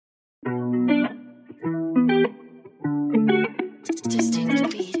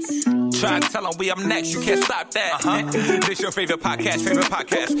Try to tell them we up next, you can't stop that. This your favorite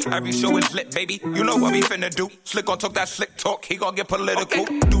podcast. Every show is lit, baby. You know what we finna do. Slick gon' talk that slick talk, he gon' get political.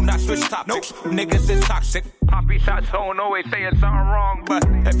 Okay. Do not switch topics, niggas is toxic. Poppy shots don't always saying something wrong, but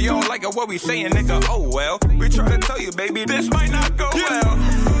if you don't like it, what we saying, nigga, oh well. We try to tell you, baby, this might not go well.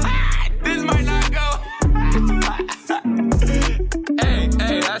 This might not go. Hey,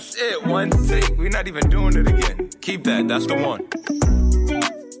 that's it. One take. We're not even doing it again. Keep that. That's the one.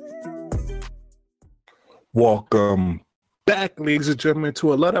 Welcome back, ladies and gentlemen,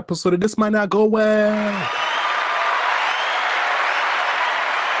 to another episode of This Might Not Go Well.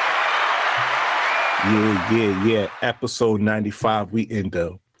 Yeah. Episode 95. We in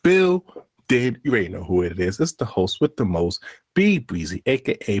the building. You already know who it is. It's the host with the most, B Breezy,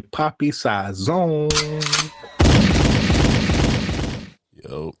 aka Poppy Size Zone.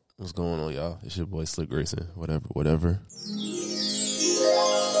 Yo, what's going on, y'all? It's your boy Slick Grayson. Whatever.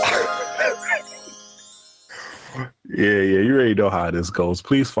 Yeah, you already know how this goes.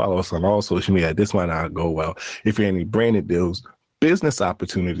 Please follow us on all social media. This might not go well. If you're any branded deals, business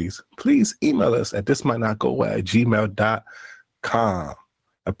opportunities, please email us at thismightnotgowell@gmail.com.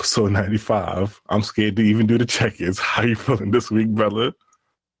 Episode 95. I'm scared to even do the check-ins. How you feeling this week, brother?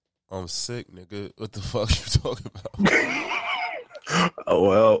 I'm sick, nigga. What the fuck you talking about?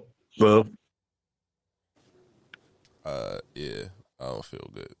 Well. Yeah, I don't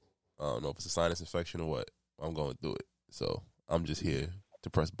feel good. I don't know if it's a sinus infection or what. I'm going through it. So I'm just here to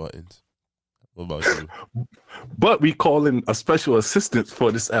press buttons. What about you? But we call in a special assistant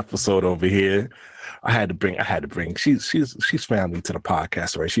for this episode over here. I had to bring. She's family to the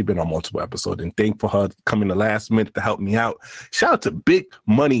podcast, right? She's been on multiple episodes, and thank for her coming the last minute to help me out. Shout out to Big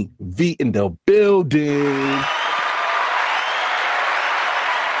Money V in the building.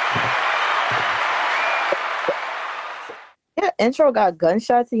 Your intro got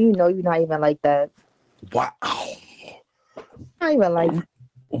gunshots, and you know you're not even like that. Wow. Not even like.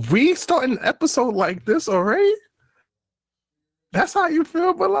 We starting an episode like this already? That's how you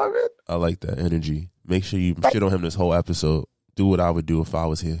feel, beloved? I like that energy. Make sure you shit on him this whole episode. Do what I would do if I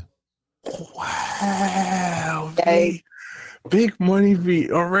was here. Wow. V. Big Money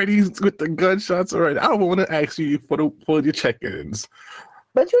V already with the gunshots already. I don't want to ask you for your check-ins.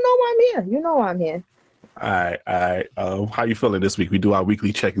 But you know I'm here. I'm here. All right. How you feeling this week? We do our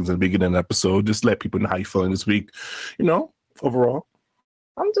weekly check-ins in the beginning of the episode. Just let people know how you feeling this week. Overall.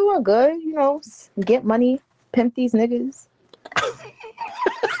 I'm doing good. Get money, pimp these niggas.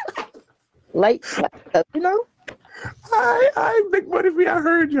 Light stuff, I Big Money V, I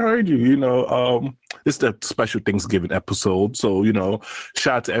heard you. It's the special Thanksgiving episode. So,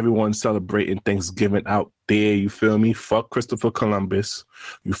 shout out to everyone celebrating Thanksgiving out there. You feel me? Fuck Christopher Columbus.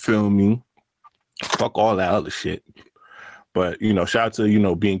 You feel me? Fuck all that other shit. But, shout out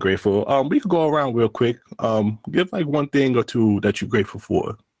to, being grateful. We could go around real quick. Give like one thing or two that you're grateful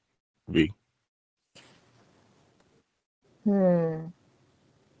for, V. I'm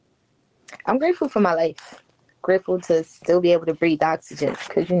grateful for my life. Grateful to still be able to breathe oxygen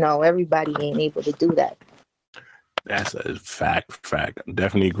because, everybody ain't able to do that. That's a fact. I'm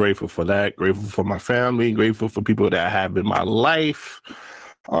definitely grateful for that. Grateful for my family. Grateful for people that I have in my life.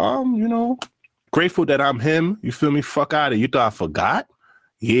 Grateful that I'm him. You feel me? Fuck out of it. You thought I forgot?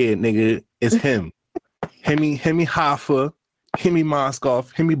 Yeah, nigga, it's him. Hemi Hoffa, Hemi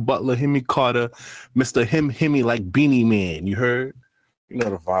Moskoff, Hemi Butler, Hemi Carter, Mr. Hemi like Beanie Man. You heard? You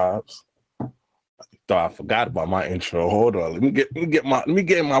know the vibes. Thought I forgot about my intro. Hold on. Let me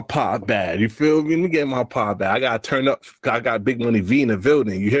get my pod bag. You feel me? Let me get my pod bag. I gotta turn up. I got Big Money V in the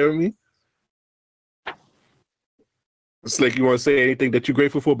building. You hear me? It's like you want to say anything that you're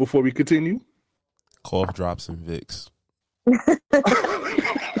grateful for before we continue? Cough drops and Vicks. Okay.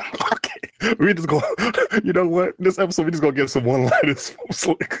 We just go. You know what? This episode we just gonna get some one-liners.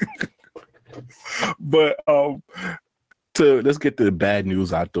 But let's get the bad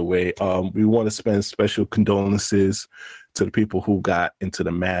news out the way. We want to spend special condolences to the people who got into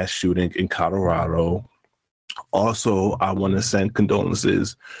the mass shooting in Colorado. Also, I want to send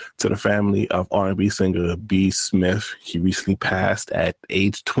condolences to the family of R&B singer B. Smith. He recently passed at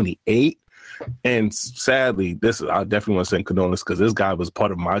age 28. And sadly, I definitely want to send condolences because this guy was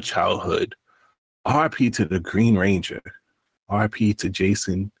part of my childhood. RP to the Green Ranger. RP to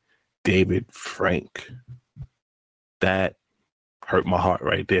Jason David Frank. That hurt my heart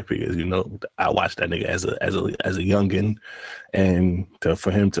right there because I watched that nigga as a youngin, and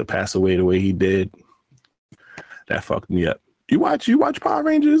for him to pass away the way he did, that fucked me up. You watch Power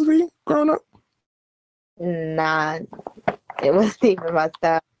Rangers, V, growing up? Nah, it wasn't even my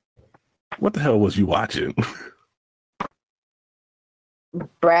style. What the hell was you watching?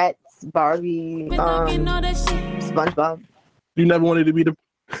 Bratz, Barbie, SpongeBob. You never wanted to be the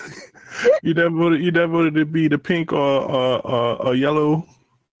you never wanted to be the pink or yellow.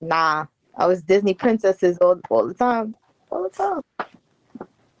 Nah, I was Disney princesses all the time. All the time.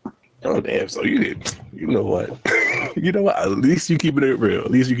 Oh damn! So you know what? You know what? At least you keeping it real.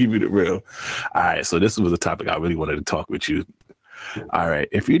 At least you keeping it real. All right. So this was a topic I really wanted to talk with you. All right.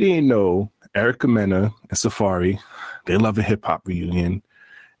 If you didn't know, Erica Mena and Safari, they Love and Hip Hop reunion,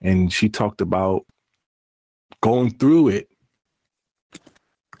 and she talked about going through it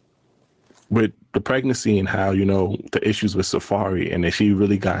with the pregnancy and how, you know, the issues with Safari, and then she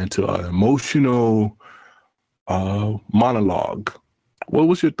really got into an emotional monologue. What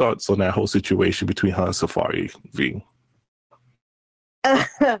was your thoughts on that whole situation between her and Safari, V?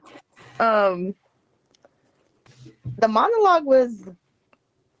 The monologue was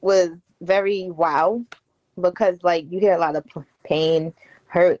very wow, because like you hear a lot of pain,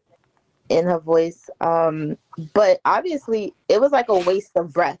 hurt in her voice. But obviously it was like a waste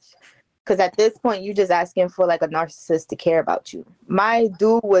of breath, because at this point you just asking for like a narcissist to care about you. My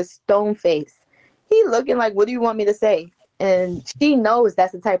dude was stone faced. He looking like, what do you want me to say? And she knows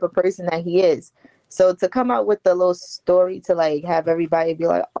that's the type of person that he is. So to come out with the little story to like have everybody be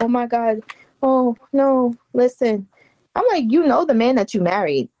like, oh my God, oh no, listen. I'm like, you know the man that you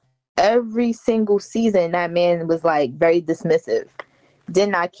married. Every single season that man was like very dismissive. Did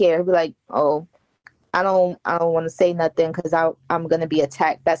not care. He'd be like, oh, I don't want to say nothing because I'm gonna be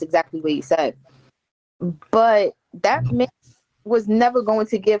attacked. That's exactly what he said. But that man was never going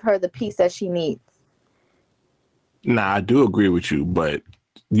to give her the peace that she needs. Nah, I do agree with you, but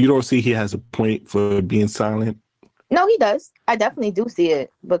you don't see he has a point for being silent? No, he does. I definitely do see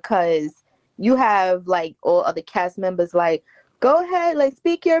it, because you have like all other cast members like, go ahead, like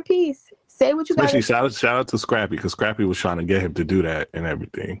speak your piece. Say what you got. Especially shout out to Scrappy, because Scrappy was trying to get him to do that and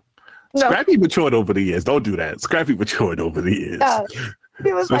everything. No. Scrappy matured over the years. Don't do that. Scrappy matured over the years.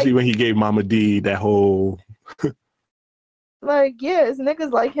 Especially like, when he gave Mama D that whole like, yeah, it's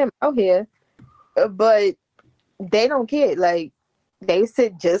niggas like him out here. But they don't care. Like, they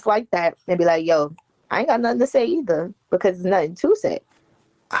sit just like that and be like, yo, I ain't got nothing to say either, because there's nothing to say.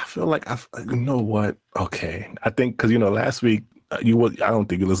 I feel like you know what? Okay, I think because, you know, last week I don't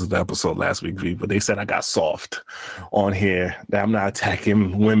think you listened to the episode last week, V, but they said I got soft on here, that I'm not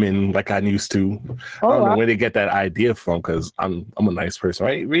attacking women like I used to. I don't know where they get that idea from, because I'm a nice person,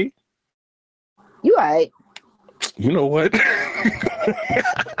 right, V? You alright. You know what?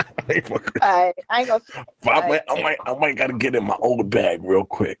 I ain't gonna. I might gotta get in my old bag real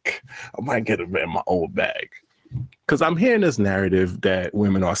quick. I might get it in my old bag, because I'm hearing this narrative that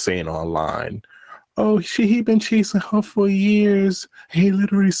women are saying online. Oh, he been chasing her for years. He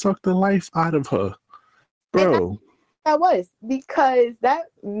literally sucked the life out of her, bro. That was because that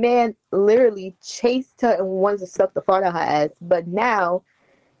man literally chased her and wanted to suck the fart out of her ass. But now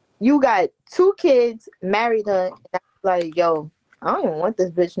you got 2 kids, married her, and I'm like, yo, I don't even want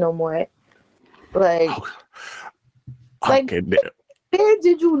this bitch no more. Like, okay, where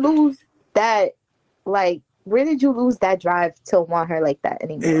did you lose that? Like, where did you lose that drive to want her like that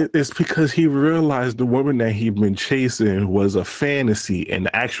anymore? It's because he realized the woman that he'd been chasing was a fantasy, and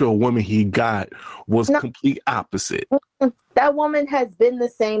the actual woman he got was complete opposite. That woman has been the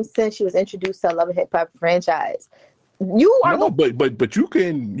same since she was introduced to Love and Hip Hop franchise. But you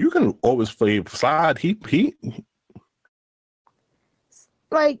can always play side. He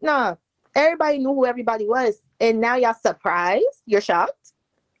like, nah. Everybody knew who everybody was, and now y'all surprised. You're shocked.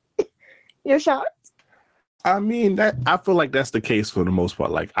 You're shocked. I mean, I feel like that's the case for the most part.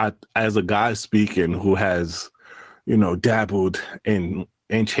 Like, I, as a guy speaking who has, you know, dabbled in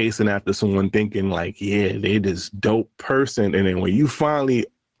chasing after someone, thinking like, yeah, they this dope person, and then when you finally,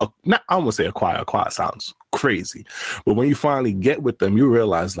 not I won't say acquire sounds crazy, but when you finally get with them, you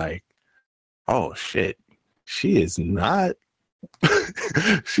realize like, oh shit, she is not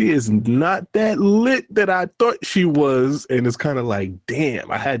that lit that I thought she was. And it's kind of like,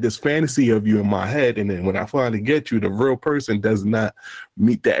 damn, I had this fantasy of you in my head, and then when I finally get you, the real person does not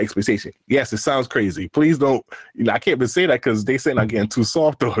meet that expectation. Yes, it sounds crazy. Please don't, you know, I can't even say that because they say I'm getting too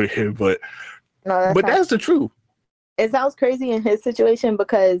soft over here, but that's the truth. It sounds crazy in his situation,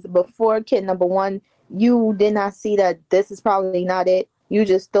 because before kid number 1, you did not see that this is probably not it. You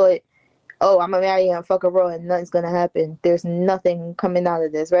just thought, oh, I'm gonna marry and fuck a girl and nothing's gonna happen. There's nothing coming out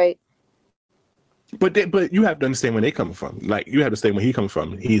of this, right? But you have to understand where they coming from. Like, you have to understand where he coming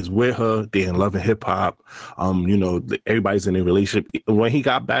from. He's with her. They're in Love and Hip Hop. You know, everybody's in a relationship. When he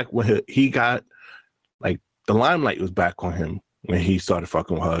got back, when he got, like, the limelight was back on him when he started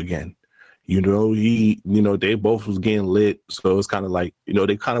fucking with her again. You know, they both was getting lit. So it's kind of like, you know,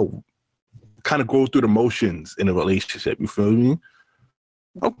 they kind of kind of go through the motions in a relationship. You feel me?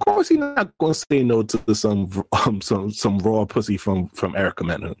 Of course, he's not gonna say no to some raw pussy from Erica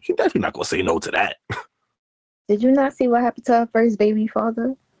Mena. He's definitely not gonna say no to that. Did you not see what happened to her first baby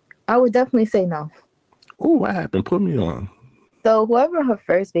father? I would definitely say no. Oh, what happened? Put me on. So whoever her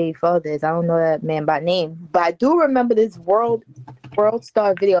first baby father is, I don't know that man by name, but I do remember this world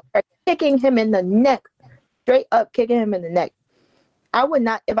star video, her kicking him in the neck, straight up kicking him in the neck. I would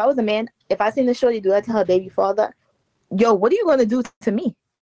not, if I was a man, if I seen the shorty do that to her baby father, yo, what are you gonna do to me?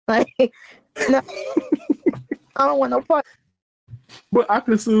 Like, no, I don't want no part. But I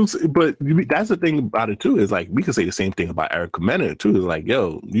can assume, but that's the thing about it too, is like, we can say the same thing about Erica Mena too. Is like,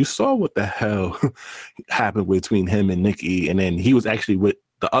 yo, you saw what the hell happened between him and Nicki, and then he was actually with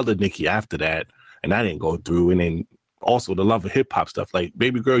the other Nicki after that, and that didn't go through. And then also the love of hip hop stuff. Like,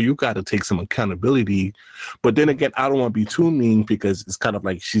 baby girl, you got to take some accountability. But then again, I don't want to be too mean, because it's kind of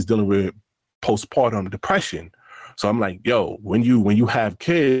like she's dealing with postpartum depression. So I'm like, yo, when you have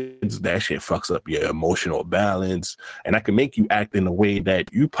kids, that shit fucks up your emotional balance, and that can make you act in a way that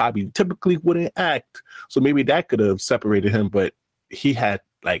you probably typically wouldn't act. So maybe that could have separated him, but he had,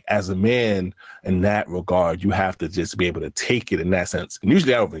 like, as a man in that regard, you have to just be able to take it in that sense. And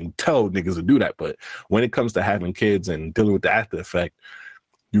usually I don't even tell niggas to do that, but when it comes to having kids and dealing with the after effect,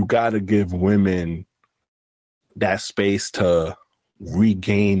 you got to give women that space to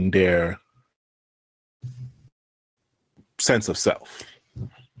regain their sense of self.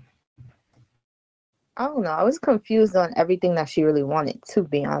 I don't know. I was confused on everything that she really wanted, to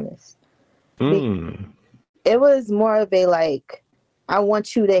be honest. It was more of a, like, I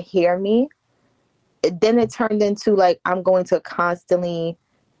want you to hear me. Then it turned into, like, I'm going to constantly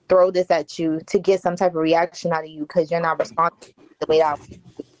throw this at you to get some type of reaction out of you because you're not responding the way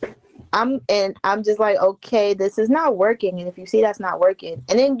I'm just like, okay, this is not working. And if you see that's not working,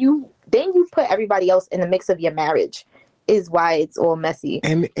 and then you put everybody else in the mix of your marriage, is why it's all messy.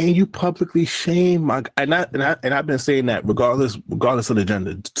 And you publicly shame and I've been saying that regardless of the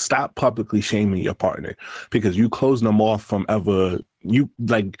gender, stop publicly shaming your partner, because you close them off from ever, you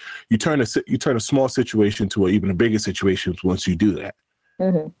turn a small situation to an even a bigger situation once you do that.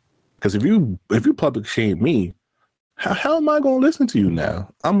 Because if you public shame me, how am I going to listen to you now?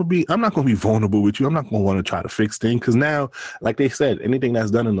 I'm not going to be vulnerable with you. I'm not going to want to try to fix things, because now, like they said, anything that's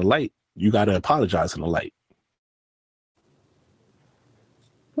done in the light, you got to apologize in the light.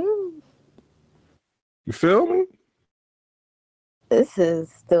 You feel me? This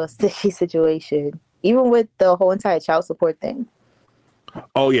is still a sticky situation, even with the whole entire child support thing.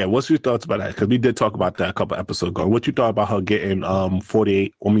 Oh yeah, what's your thoughts about that? Because we did talk about that a couple episodes ago. What you thought about her getting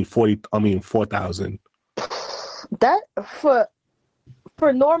 4,000? That for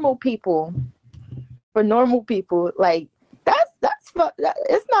normal people, like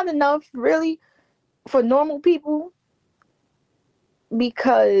it's not enough really for normal people,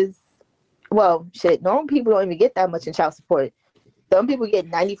 because, well, shit, normal people don't even get that much in child support. Some people get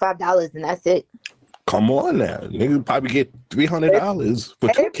 $95 and that's it. Come on now. Niggas probably get $300 for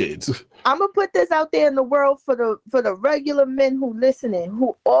 2 kids. I'm going to put this out there in the world for the regular men who listening,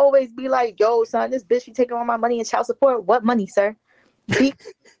 who always be like, yo, son, this bitch, she taking all my money in child support. What money, sir?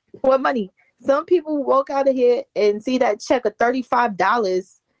 What money? Some people walk out of here and see that check of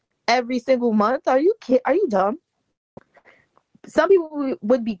 $35 every single month. Are you dumb? Some people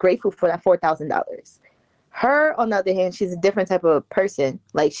would be grateful for that $4,000. Her, on the other hand, she's a different type of person.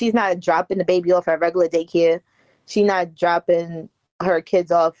 Like, she's not dropping the baby off at regular daycare. She's not dropping her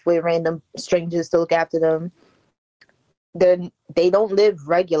kids off with random strangers to look after them. They don't live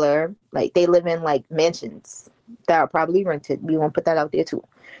regular. Like, they live in, like, mansions that are probably rented. We won't put that out there, too.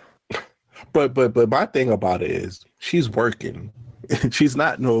 But my thing about it is she's working. She's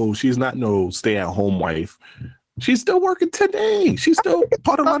not no stay-at-home wife. She's still working today. She's still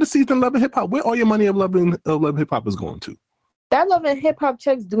part of a lot of season Love and Hip Hop. Where all your money of Love and Hip Hop is going to? That Love and Hip Hop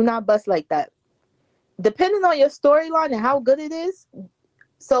checks do not bust like that. Depending on your storyline and how good it is.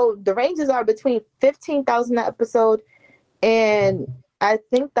 So the ranges are between $15,000 an episode, and I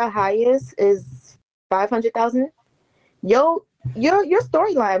think the highest is $500,000. Your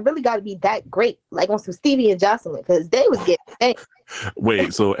storyline really got to be that great, like on some Stevie and Jocelyn, because they was getting paid.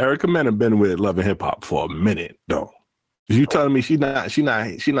 Wait, so Erica Mena been with Love and Hip Hop for a minute, though. You telling me she not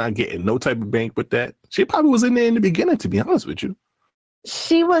getting no type of bank with that? She probably was in there in the beginning, to be honest with you.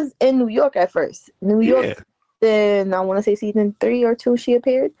 She was in New York at first. New York. Yeah. Then I want to say season 3 or 2 she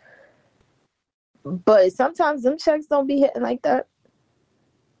appeared. But sometimes them checks don't be hitting like that.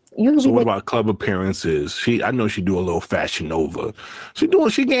 So what about club appearances? I know she do a little Fashion Nova.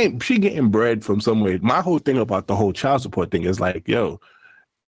 She getting bread from somewhere. My whole thing about the whole child support thing is like, yo,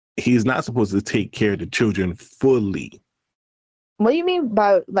 he's not supposed to take care of the children fully. What do you mean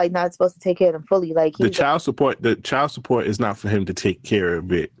by like not supposed to take care of them fully? Like the child support is not for him to take care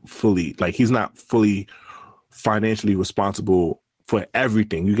of it fully. Like he's not fully financially responsible for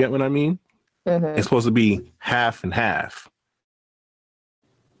everything. You get what I mean? Mm-hmm. It's supposed to be half and half.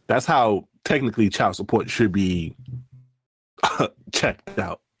 That's how technically child support should be checked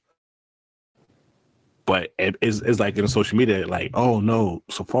out. But it's like in social media, like, oh no,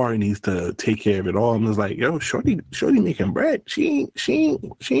 Safari needs to take care of it all. And it's like, yo, Shorty making bread. She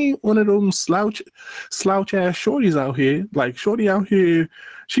ain't one of them slouch ass shorties out here. Like Shorty out here,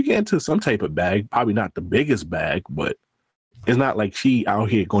 she get into some type of bag, probably not the biggest bag, but it's not like she out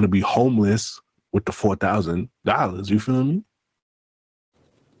here going to be homeless with the $4,000. You feel me?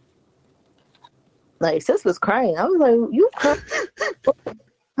 Like sis was crying. I was like, you crying?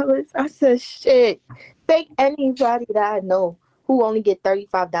 I said, shit. Thank anybody that I know who only get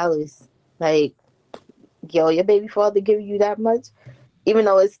 $35. Like, yo, your baby father give you that much, even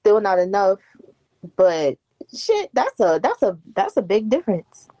though it's still not enough. But shit, that's a big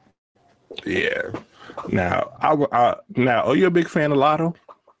difference. Yeah. Now, are you a big fan of Lotto?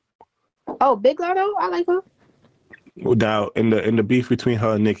 Oh, Big Lotto, I like her. Now, in the beef between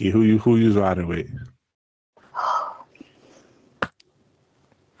her and Nikki, who you riding with?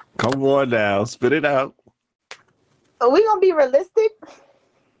 Come on now, spit it out. Are we gonna be realistic?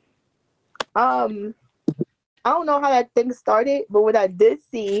 I don't know how that thing started, but what I did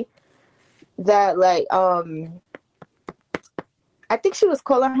see that like I think she was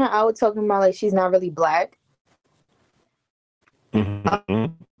calling her out, talking about like she's not really black.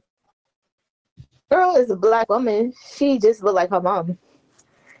 Mm-hmm. Girl is a black woman. She just looked like her mom.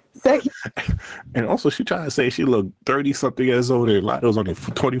 Second, and also she trying to say she looked 30 something years old and Lotto's only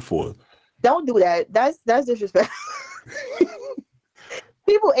 24. Don't do that. That's disrespectful.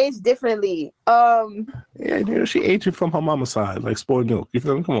 People age differently. Yeah, you know, she aging from her mama's side, like spoiled milk. You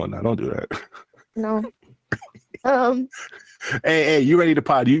feel me? Come on now, don't do that. No. Hey, you ready to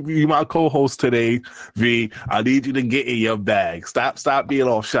pod? You my co-host today, V. I need you to get in your bag. Stop being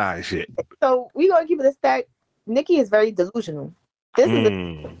all shy and shit. So we gonna keep it a stack. Nikki is very delusional. This is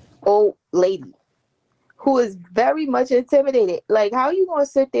an old lady who is very much intimidated. Like, how are you gonna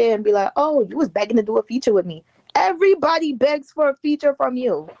sit there and be like, oh, you was begging to do a feature with me? Everybody begs for a feature from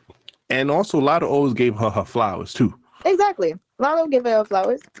you. And also, Lotto always gave her flowers too. Exactly. Lotto give her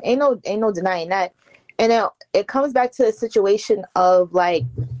flowers. Ain't no denying that. And then it comes back to the situation of like,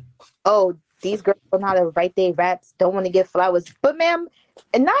 oh, these girls don't know how to write their raps, don't want to get flowers. But ma'am,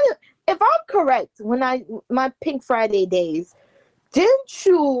 and not if I'm correct, my Pink Friday days, didn't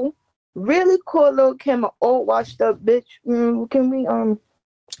you really call Lil Kim an old washed up bitch? Can we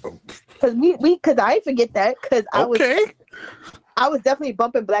because I ain't forget that because I was definitely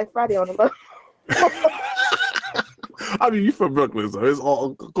bumping Black Friday on the low. I mean, you from Brooklyn,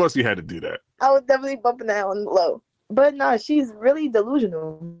 so of course you had to do that. I was definitely bumping that on the low. But no, she's really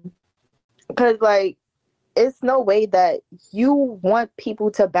delusional. Because, like, it's no way that you want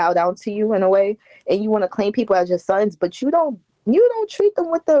people to bow down to you in a way, and you want to claim people as your sons, but you don't treat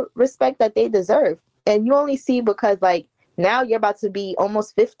them with the respect that they deserve. And you only see because, like, now you're about to be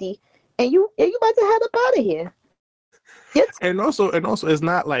almost 50, and you about to head up out of here. And also, it's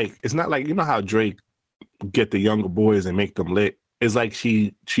not like you know how Drake get the younger boys and make them lit. It's like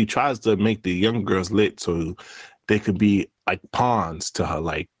she tries to make the young girls lit so they could be like pawns to her,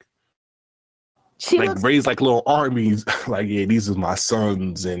 like raise like little armies. Like, yeah, these are my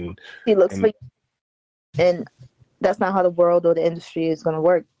sons, and she looks for you. And that's not how the world or the industry is going to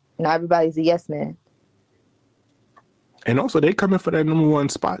work. Not everybody's a yes man. And also, they coming for that number one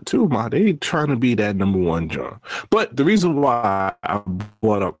spot too, ma. They trying to be that number one, John. But the reason why I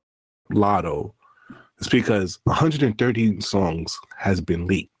brought up Lotto is because 130 songs has been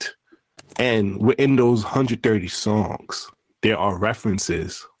leaked. And within those 130 songs, there are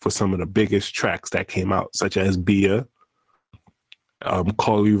references for some of the biggest tracks that came out, such as Bia,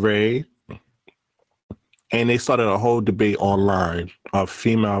 Carly Rae. And they started a whole debate online of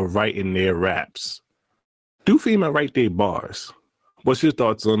female writing their raps. Do female write their bars? What's your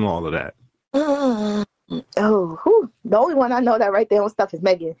thoughts on all of that? The only one I know that write their own stuff is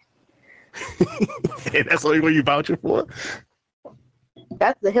Megan. And that's the only one you vouching for?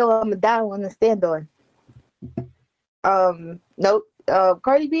 That's the hill I'm gonna die on and stand on. Nope.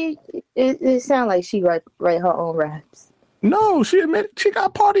 Cardi B, it sounds like she write her own raps. No, she admitted she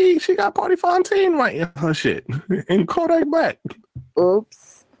got Party Fontaine writing her shit in Kodak Black. Oops.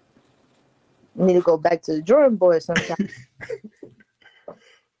 Need to go back to the drawing board sometime.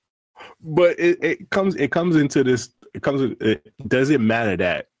 But it comes into this. Does it matter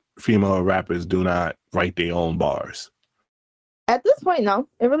that female rappers do not write their own bars? At this point, no.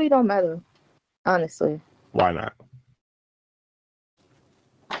 It really don't matter, honestly. Why not?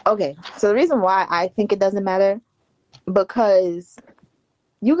 Okay, so the reason why I think it doesn't matter, because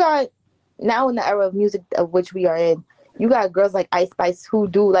you got, now in the era of music of which we are in, you got girls like Ice Spice who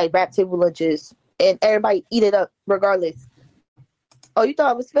do like rap table lunches and everybody eat it up regardless. Oh, you thought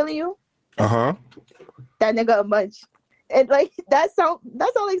I was feeling you? Uh-huh. That nigga a munch. And like that sound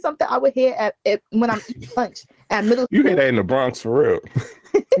like something I would hear at when I'm eating lunch at middle school. You hear that in the Bronx for real.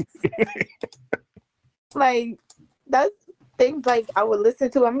 Like that's things like I would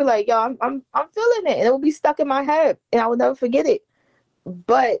listen to. I'm be like, yo, I'm feeling it, and it will be stuck in my head, and I will never forget it.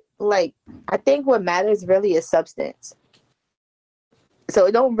 But like, I think what matters really is substance. So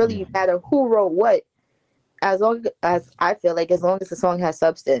it don't really matter who wrote what, as long as I feel like as long as the song has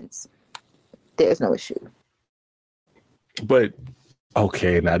substance, there's no issue. But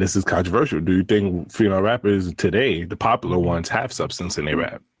okay, now this is controversial. Do you think female rappers today, the popular ones, have substance in their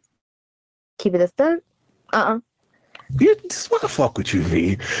rap? Keep it a third. This is why I fuck with you,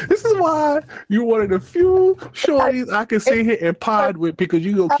 V. This is why you're one of the few shorties I can sit here and pod with because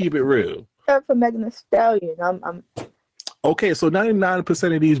you gonna keep it real. For Megan Thee Stallion, I'm okay. So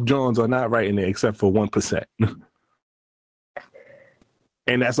 99% of these Jones are not writing it except for 1%,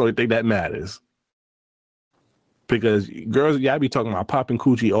 and that's the only thing that matters. Because girls, y'all be talking about popping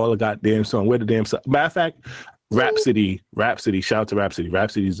coochie all the goddamn song. Where the damn song? Matter of fact, Rhapsody. Shout out to Rhapsody.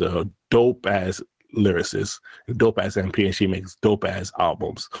 Rhapsody's a dope ass lyricist, dope ass MP, and she makes dope ass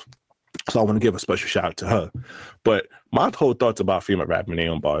albums. So I want to give a special shout out to her. But my whole thoughts about female rapping their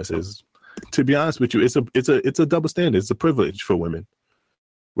own bars is, to be honest with you, it's a double standard. It's a privilege for women.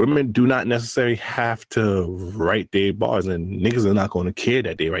 Women do not necessarily have to write their bars, and niggas are not going to care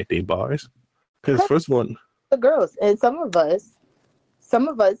that they write their bars. Because first of all, the girls, and some of us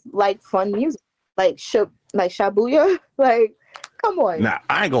like fun music, like Shabuya. Like, come on. Nah,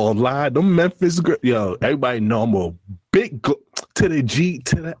 I ain't gonna lie. Them Memphis girls, yo, everybody know I'm a big to the G,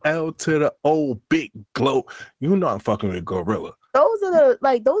 to the L, to the O, big glow. You know I'm fucking with Gorilla. Those are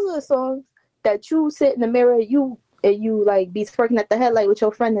the songs that you sit in the mirror, you like be twerking at the headlight with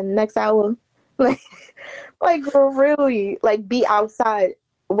your friend in the next hour. Like really, like be outside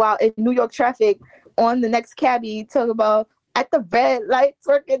while in New York traffic on the next cabbie talking about at the red light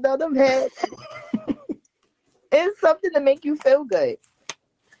twerking on them heads. It's something to make you feel good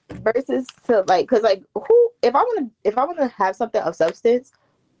versus to like, cause like if I want to have something of substance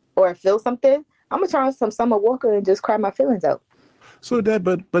or feel something, I'm gonna try on some Summer Walker and just cry my feelings out. So that,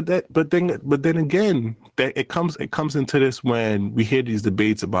 but then again, that it comes into this when we hear these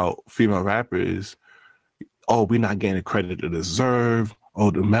debates about female rappers. Oh, we're not getting the credit they deserve. Oh,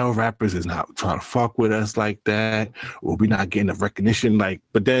 the male rappers is not trying to fuck with us like that, or we're not getting the recognition. Like,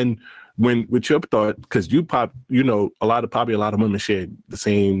 but then when with your thought, because a lot of women share the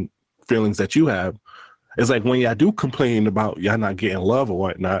same feelings that you have. It's like when y'all do complain about y'all not getting love or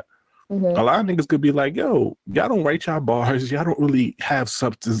whatnot, a lot of niggas could be like, yo, y'all don't write y'all bars. Y'all don't really have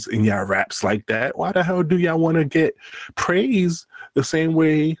substance in y'all raps like that. Why the hell do y'all want to get praise the same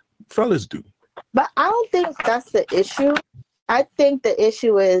way fellas do? But I don't think that's the issue. I think the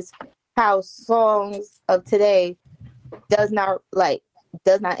issue is how songs of today does not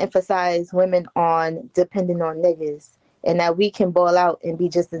emphasize women on depending on niggas, and that we can ball out and be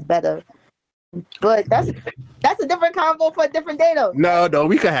just as better. But that's a different convo for a different day, though. No,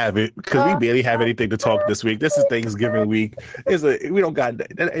 we can have it because we barely have anything to talk this week. This is Thanksgiving week. We don't got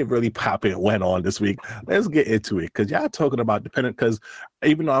that ain't really popping went on this week. Let's get into it because y'all talking about dependent. Because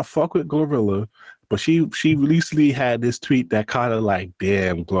even though I fuck with Gorilla, but she recently had this tweet that kind of like,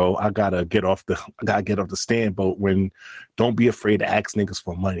 damn, Glow, I gotta get off the stand boat when don't be afraid to ask niggas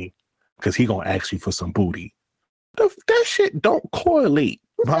for money because he gonna ask you for some booty. That shit don't correlate,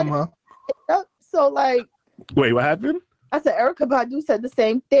 mama. So like, wait, what happened? I said Erykah Badu said the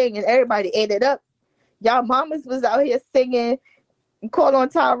same thing, and everybody ate it up. Y'all mamas was out here singing, call on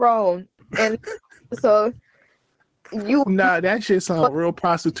Tyrone, and so you. Nah, that shit sound real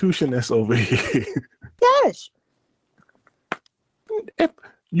prostitution. That's over here. Cash. If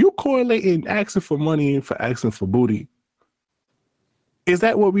you correlating asking for money and for asking for booty, is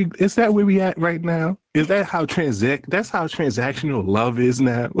that where we at right now? Is that how that's how transactional love is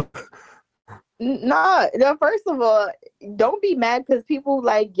now? Nah, first of all, don't be mad because people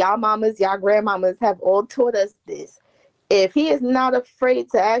like y'all mamas, y'all grandmamas have all taught us this. If he is not afraid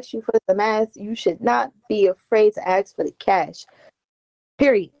to ask you for the ass, you should not be afraid to ask for the cash.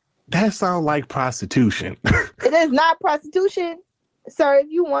 Period. That sounds like prostitution. It is not prostitution. Sir, if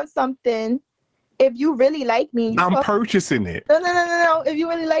you want something if you really like me, I'm purchasing it. No. If you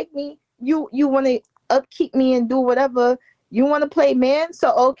really like me, you want to upkeep me and do whatever you want to play man.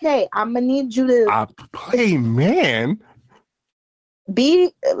 So okay, I'm gonna need you to I play man.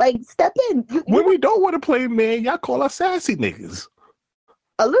 Be like step in. When we don't want to play man, y'all call us sassy niggas.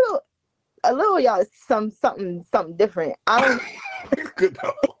 A little y'all something different. I don't. Good.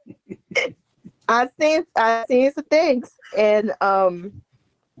 I seen some things, and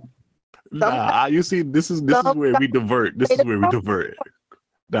you see, this is where we divert. This is where we divert.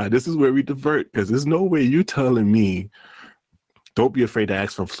 This is where we divert because there's no way you telling me don't be afraid to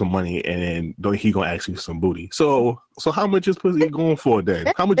ask for some money and then he gonna ask you some booty. So how much is pussy going for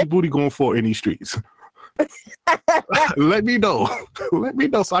then? How much is booty going for in these streets? Let me know. Let me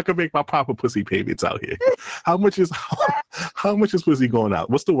know so I can make my proper pussy payments out here. How much is pussy going out?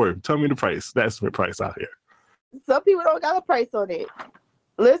 What's the word? Tell me the price. That's the price out here. Some people don't got a price on it.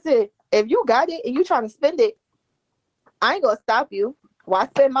 Listen, if you got it and you trying to spend it, I ain't gonna stop you. Why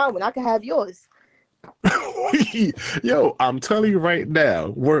spend mine when I can have yours? Yo, I'm telling you right now,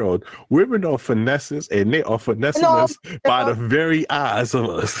 world, women are finesses and they are finessing us by the very eyes of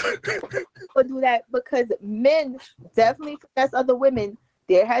us. We'll do that because men definitely finesse other women.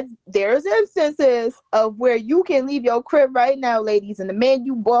 There's instances of where you can leave your crib right now, ladies, and the man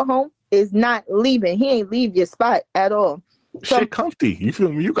you brought home is not leaving. He ain't leave your spot at all. So, shit comfy. You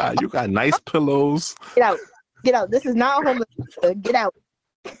feel me? You got nice pillows. Get out. This is not homeless. Get out.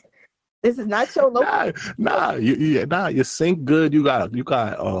 This is not your local. You sink good. You got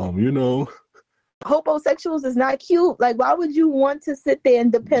Homosexuals is not cute. Like, why would you want to sit there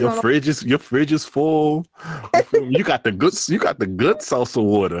and depend on your fridge is full. You got the good salsa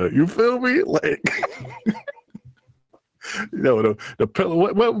water. You feel me? Like the pillow.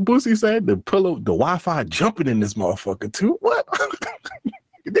 What Boosie said? The pillow, the Wi-Fi jumping in this motherfucker too. What?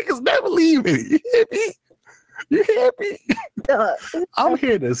 Niggas never leaving. You hear me? You hear me? I'm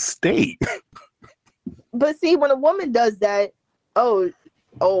here to stay. But see, when a woman does that, oh,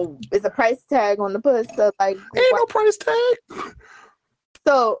 it's a price tag on the puss. So like, ain't no price tag.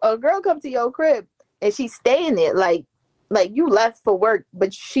 So a girl come to your crib and she's staying there, like you left for work,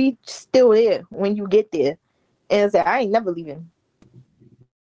 but she's still there when you get there, and say, I ain't never leaving.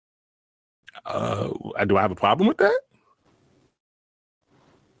 Do I have a problem with that?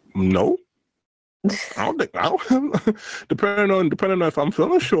 No. I don't depending on if I'm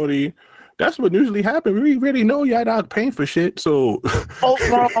feeling shorty, that's what usually happens. We really know y'all not paying for shit, so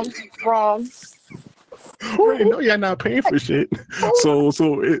wrong. We know y'all not paying for shit, so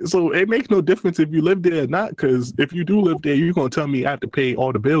it makes no difference if you live there or not. Because if you do live there, you're gonna tell me I have to pay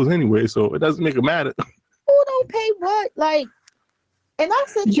all the bills anyway, so it doesn't make it matter. Who don't pay what? Like, and I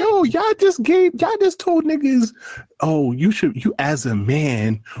said, y'all just told niggas, oh, you as a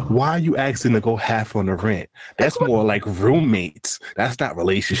man, why are you asking to go half on the rent? That's more like roommates. That's not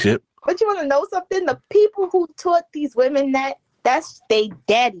relationship. But you want to know something? The people who taught these women that's they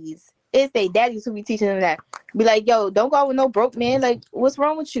daddies. It's they daddies who be teaching them that. Be like, yo, don't go out with no broke man. Like, what's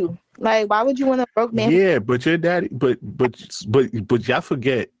wrong with you? Like, why would you want a broke man? Yeah, but your daddy, but y'all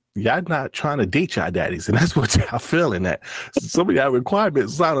forget. Y'all not trying to date y'all daddies, and that's what y'all feeling that. Some of y'all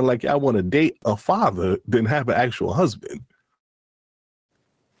requirements sounding like y'all want to date a father than have an actual husband.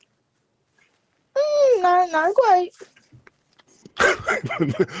 Not quite.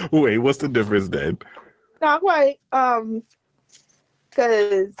 Wait, what's the difference then? Not quite. Cause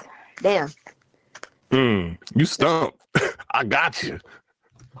damn. You stumped. I got you.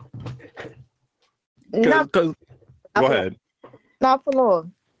 Go ahead. Not for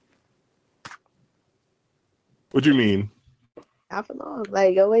long. What do you mean? Not for long.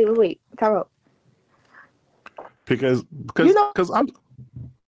 Like, oh, wait. Come up. Because I'm.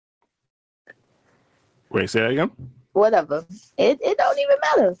 Wait, say that again. Whatever. It don't even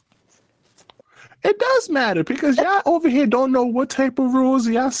matter. It does matter because y'all over here don't know what type of rules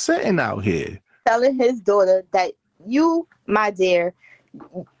y'all setting out here. Telling his daughter that you, my dear,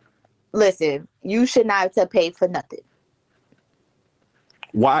 listen, you should not have to pay for nothing.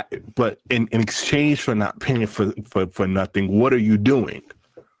 Why? But in exchange for not paying for nothing, what are you doing?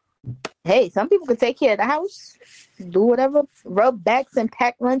 Hey, some people can take care of the house, do whatever, rub backs and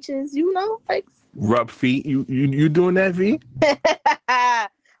pack lunches, like rub feet. You doing that, V?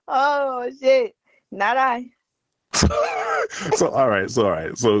 Oh shit, not I. So all right. So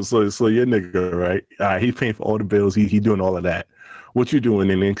your nigga, right? He's paying for all the bills. He doing all of that. What you doing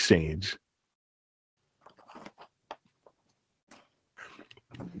in exchange?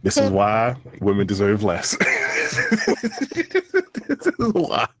 This is why women deserve less. This is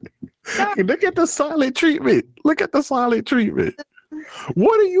why. Look at the silent treatment.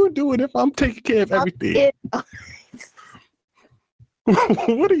 What are you doing if I'm taking care of everything?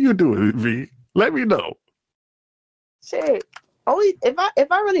 What are you doing, V? Let me know. Shit. Only if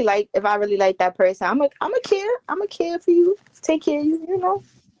I really like that person, I'm a care for you, take care of you, you know.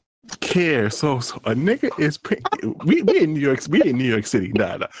 Care. So a nigga is we in New York. We in New York City.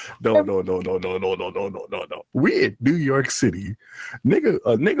 No. We in New York City. A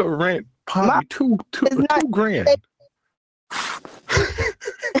nigga rent probably two grand.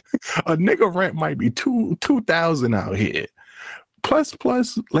 A nigga rent might be 2,000 out here. Plus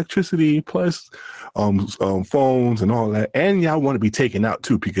electricity, plus phones and all that, and y'all want to be taken out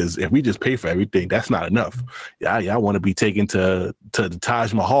too, because if we just pay for everything, that's not enough. Y'all want to be taken to the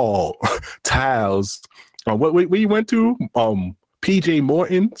Taj Mahal, Tiles. Where you went to? PJ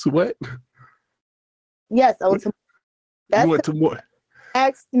Morton's. What? Yes, I went to. You went to what?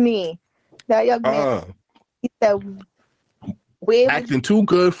 Asked me that young man. He said, "Acting too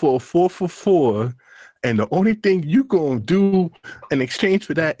good for a 4 for $4." And the only thing you gonna do in exchange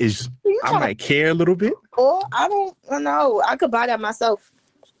for that is I might care a little bit. Or I don't know. I could buy that myself,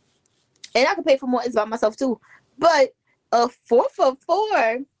 and I could pay for more by myself too. But a 4 for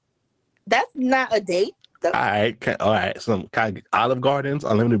 $4, that's not a date. All right. Some kind of Olive Gardens,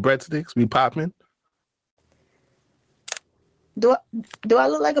 unlimited breadsticks, we popping. Do I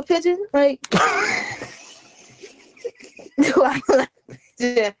look like a pigeon? Like, do I look like a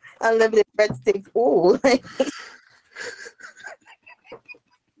pigeon? Unlimited breadsticks. Ooh.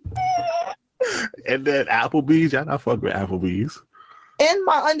 And then Applebee's. Y'all not fuck with Applebee's. In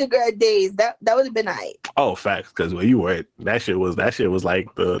my undergrad days, that would have been nice. Oh, facts. Because where you were at, that shit was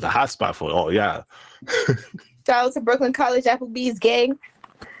like the hot spot for. Oh yeah. Shout out to Brooklyn College Applebee's gang.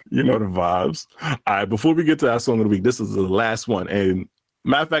 You know the vibes. All right. Before we get to our song of the week, this is the last one. And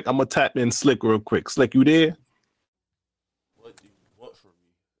matter of fact, I'm gonna tap in Slick real quick. Slick, you there? What do you want from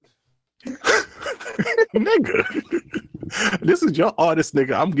me? Nigga. This is your artist,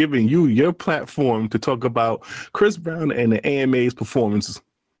 nigga. I'm giving you your platform to talk about Chris Brown and the AMA's performances.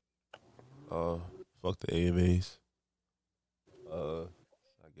 Fuck the AMAs. I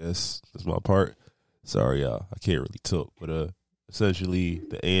guess that's my part. Sorry, y'all. I can't really talk, but essentially,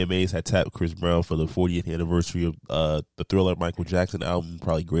 the AMAs had tapped Chris Brown for the 40th anniversary of the Thriller Michael Jackson album,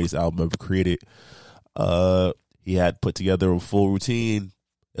 probably greatest album ever created. He had put together a full routine.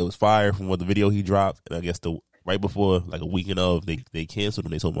 It was fire from what the video he dropped, and I guess right before, like a weekend of, they canceled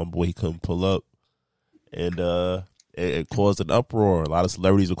him. They told my boy he couldn't pull up, and it caused an uproar. A lot of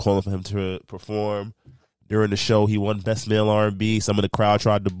celebrities were calling for him to perform. During the show, he won Best Male R&B. Some of the crowd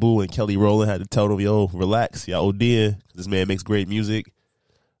tried to boo, and Kelly Rowland had to tell them, "Yo, relax, y'all ODing. This man makes great music."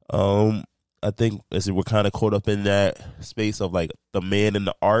 I think we're kind of caught up in that space of like the man and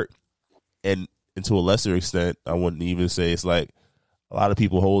the art, and to a lesser extent, I wouldn't even say it's like a lot of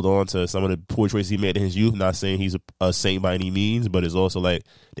people hold on to some of the poor choices he made in his youth. Not saying he's a saint by any means, but it's also like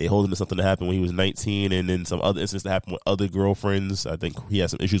they hold him to something that happened when he was 19, and then some other incidents that happened with other girlfriends. I think he had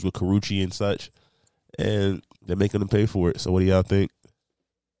some issues with Karrueche and such. And they're making them pay for it. So what do y'all think?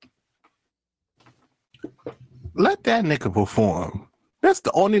 Let that nigga perform. That's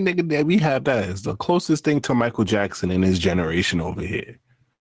the only nigga that we have that is the closest thing to Michael Jackson in his generation over here.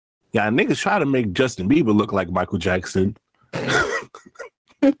 Yeah, niggas try to make Justin Bieber look like Michael Jackson. That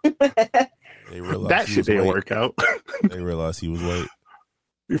shit didn't work out. They realized he was white.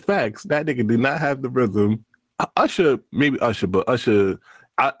 Facts. That nigga did not have the rhythm. Usher, but Usher...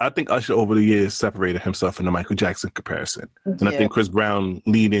 I think Usher over the years separated himself in the Michael Jackson comparison. And I think Chris Brown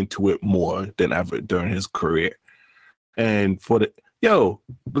leaned into it more than ever during his career. And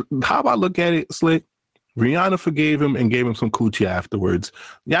how about look at it, Slick? Rihanna forgave him and gave him some coochie afterwards.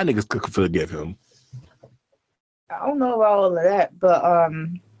 Y'all niggas could forgive him. I don't know about all of that, but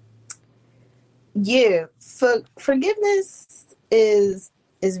forgiveness is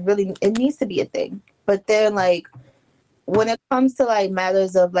really, it needs to be a thing. But then like, when it comes to like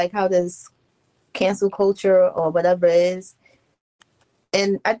matters of like how this cancel culture or whatever it is,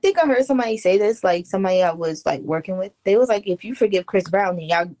 and I think I heard somebody say this, like somebody I was like working with, they was like, if you forgive Chris Brown, then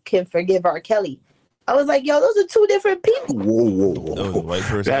y'all can forgive R. Kelly. I was like, yo, those are two different people.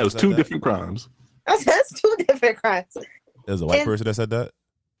 Whoa. That was two different crimes. That's two different crimes. There's a white person that said that?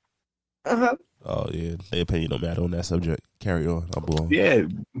 Uh-huh. Oh, yeah. Their opinion don't matter on that subject. Carry on. I'm blown. Yeah.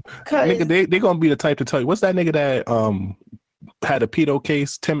 Nigga, they going to be the type to tell you. What's that nigga that had a pedo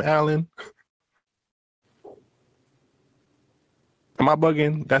case? Tim Allen? Am I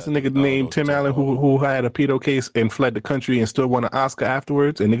bugging? That's a nigga named Tim Allen who had a pedo case and fled the country and still won an Oscar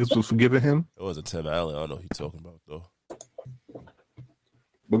afterwards, and niggas was forgiving him? It wasn't Tim Allen. I don't know who you're talking about, though.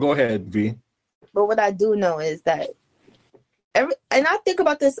 But go ahead, V. But what I do know is that and I think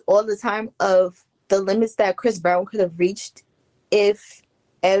about this all the time of the limits that Chris Brown could have reached if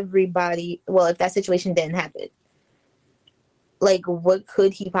if that situation didn't happen. Like, what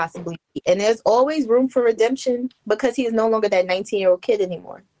could he possibly be? And there's always room for redemption because he is no longer that 19-year-old kid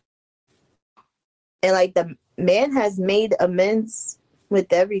anymore. And, like, the man has made amends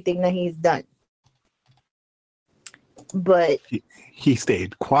with everything that he's done. But he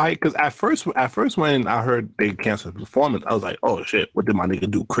stayed quiet because at first when I heard they canceled the performance, I was like, oh shit, what did my nigga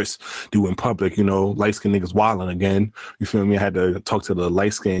do Chris do in public? You know, light skinned niggas wilding again. You feel me? I had to talk to the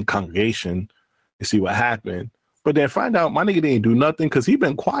light skinned congregation to see what happened. But then find out my nigga didn't do nothing because he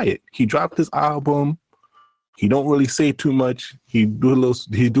been quiet. He dropped his album. He don't really say too much. He do his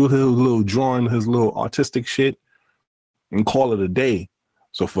little drawing, his little artistic shit, and call it a day.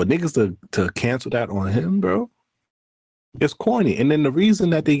 So for niggas to cancel that on him, bro, it's corny. And then the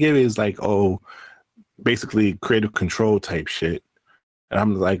reason that they give it is like, oh, basically creative control type shit. And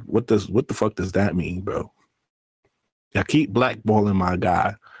I'm like, what the fuck does that mean, bro? I keep blackballing my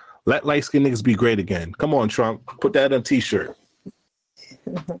guy. Let light skinned niggas be great again. Come on, Trump. Put that on a t-shirt.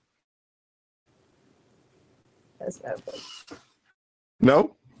 That's not good.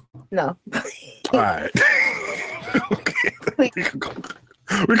 No? No. All right. Okay. We could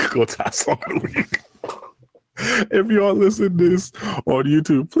go to our song of the week. If y'all listen to this on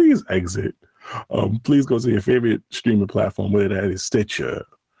YouTube, please exit. Please go to your favorite streaming platform, whether that is Stitcher,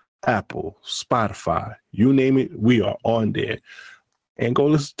 Apple, Spotify, you name it, we are on there. And go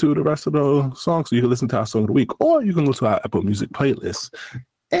listen to the rest of the songs so you can listen to our song of the week. Or you can go to our Apple Music playlist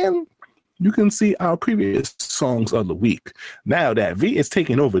and you can see our previous songs of the week. Now that V is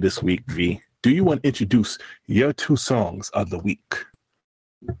taking over this week, V, do you want to introduce your 2 songs of the week?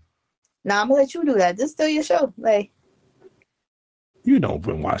 Nah, I'm gonna let you do that. This is still your show. Like, you don't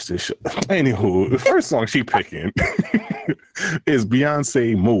even watch this show. Anywho, the first song she picking is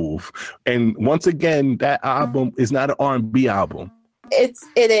Beyonce Move. And once again, that album is not an R&B album. It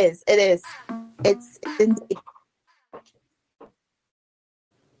is. It's indeed.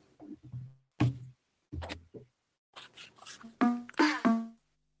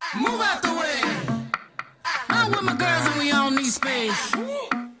 Move out the way. I'm with my girls and we all need space.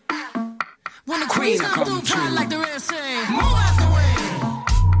 When the queen come through, pride like the rest say, move out the way.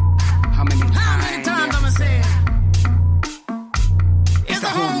 How many times I'ma say it? It's a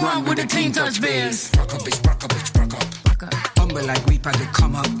home run with the team touch bears. Rock up, bitch, rock up, bitch, rock up. Humble like we about to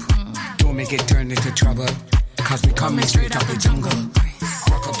come up. Don't make it turn into trouble. Cause we coming straight out the jungle.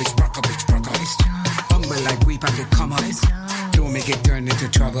 Rock up, bitch, rock up, bitch, rock up. Humble like we about to come up. Don't make it turn into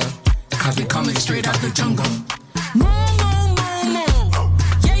trouble. Cause we coming straight out the jungle. Move, move, move, move.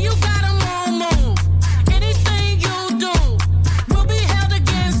 Yeah, you gotta move, move. Anything you do will be held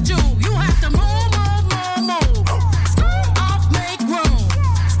against you. You have to move, move, move, move. Scoot off, make room.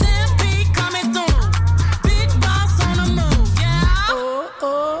 Stampede coming through. Big boss on the move, yeah.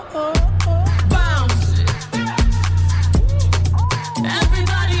 Bounce it.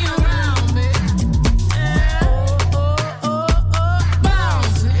 Everybody around me. Yeah.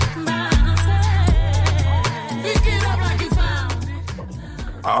 Bounce it. Pick it up like you found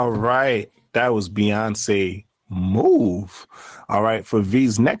it. All right. That was Beyonce Move. All right. For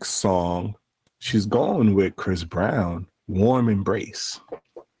V's next song, she's going with Chris Brown, Warm Embrace.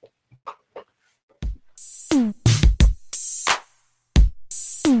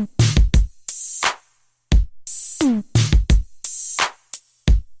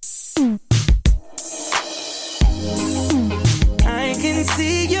 I can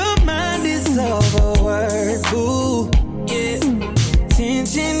see your mind is overworked, boo. Yeah.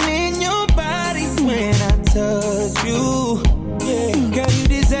 Tension in your body when I touch you. Yeah. Girl, you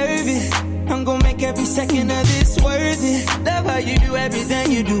deserve it. I'm gonna make every second of this worth it. Love how you do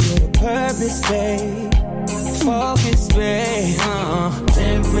everything you do with a purpose, babe. Focus, babe.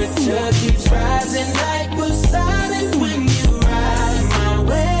 Temperature keeps rising like Poseidon when you ride my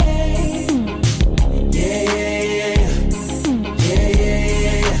way. Yeah.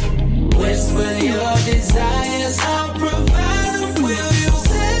 Whisper your desires, I'll provide them. Will you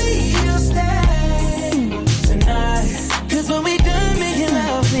say you'll stay tonight? Cause when we done making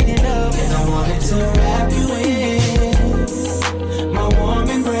love, cleaning up, and I wanted to wrap you in my warm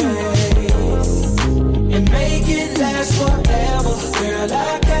embrace and make it last forever. Girl,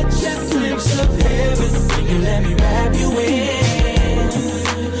 I got your glimpse of heaven when you let me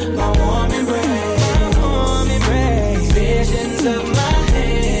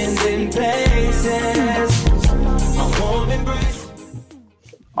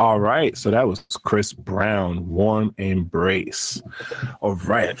All right, so that was Chris Brown, Warm Embrace. All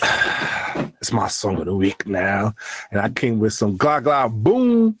right, it's my song of the week now, and I came with some Gla Gla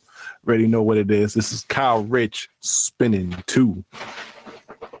Boom. Already know what it is. This is Kyle Rich, Spinning 2.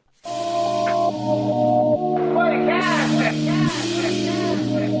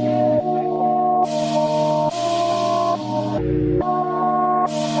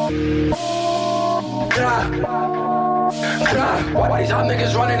 Why these hot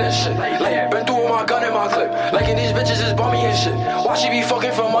niggas running this shit? Like, been through with my gun and my clip. Like, and these bitches is bummy and shit. Why she be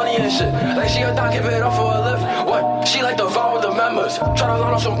fucking for money and shit? Like, she a doc, give it up for a lift. What? She like to vow with the members. Try to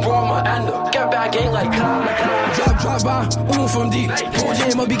line up some bro, I'ma end up. Get back, ain't like, Drop by, from deep. Cold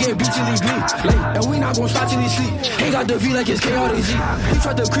jam, up, be getting beat till he bleed. Late, and we not gon' stop till he sleep. He got the V like it's KRDZ. He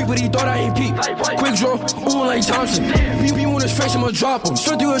tried to creep, but he thought I ain't peep. Quick draw, like Thompson. We on his face, I'ma drop him.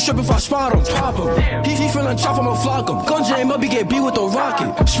 Straight through a strip if I spot him, pop him. He feeling tough, I'ma flock him. Gun jam, up, he get beat with the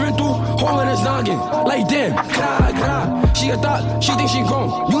rocket. Sprint through, hole in his noggin. Like damn, cry. She a thought, she think she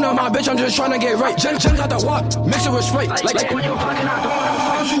grown. You not my bitch, I'm just tryna get right. Jen got the walk, mix it with Sprite. Like when you fucking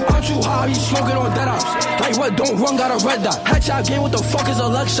I'm too high, he smoking on dead ops. Like what, don't run, got a red dot. Headshot game, what the fuck is a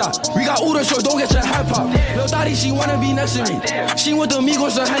leg shot? We got Uda, so don't get your head pop. Lil' Thotty, she wanna be next to me. She with the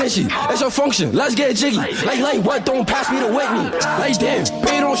Migos and Hennessy. It's a function, let's get jiggy. Like what, don't pass me the Whitney. Like damn,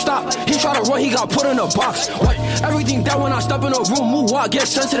 baby don't stop. He try to run, he got put in a box. What? Everything down when I step in a room, move walk, get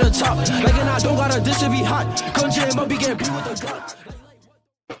sent to the top. Like and I don't got a dish to be hot. Gun jam up, be getting beat with the gun.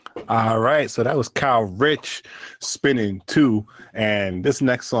 All right, so that was Kyle Rich, Spinning 2. And this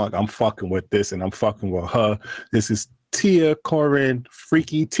next song, I'm fucking with this, and I'm fucking with her. This is Tia Corinne,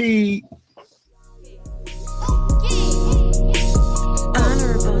 Freaky T.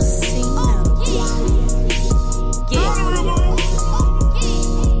 Honorable C note.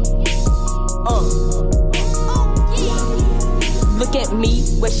 Look at me,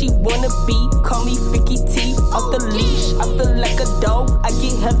 where she wanna be. Call me Freaky T. Off the leash, I feel like a dog. I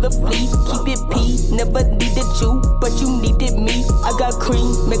get hella flea, keep it pee. Never needed you, but you needed me. I got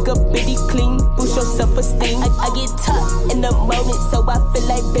cream, make a bitty clean. Boost your self-esteem. I get tough in the moment, so I feel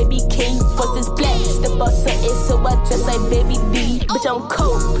like baby king. First is black, step on something, so I dress like baby D. Bitch, I'm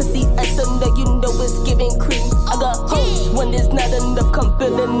cold, pussy ass, so know you know it's giving cream. I got hoes, when there's not enough, come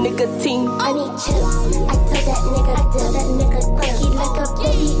build a nigga team. I need chips, I tell that nigga, quirky like a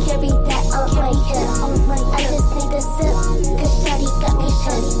baby, carry that on my hip. I just need a sip, cause shawty got me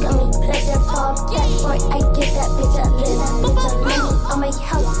shawty, got me pleasure fall back, or I give that bitch a list. On my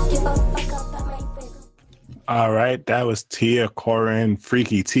house, give a fuck about my wrist. All right, that was Tia Corinne,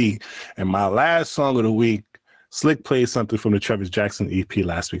 Freaky T. And my last song of the week, Slick played something from the Trevor Jackson EP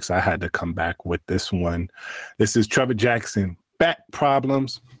last week, so I had to come back with this one. This is Trevor Jackson, Back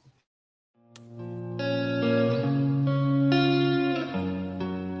Problems.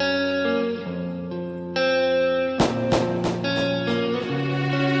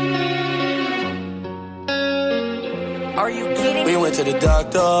 We went to the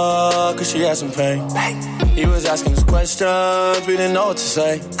doctor, cause she had some pain. He was asking us questions, we didn't know what to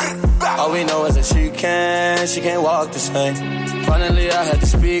say. All we know is that she can't walk the same. Finally I had to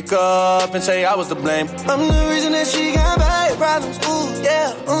speak up and say I was to blame. I'm the reason that she got bad problems, ooh,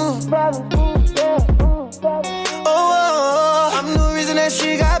 yeah, Oh, I'm the reason that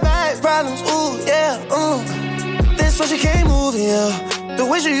she got bad problems, ooh, yeah, This why she can't move, yeah, the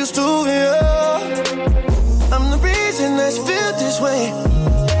way she used to, yeah. I'm the reason that she feel this way.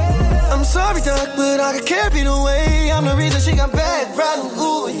 I'm sorry, doc, but I could carry the way. I'm the reason she got bad problems.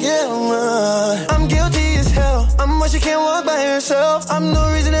 Ooh, yeah, I'm guilty as hell. I'm why she can't walk by herself. I'm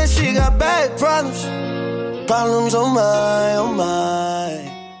the reason that she got bad problems. Problems, oh my.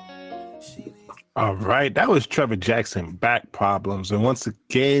 All right, that was Trevor Jackson, Back Problems. And once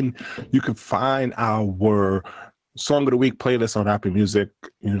again, you can find our Song of the Week playlist on Apple Music.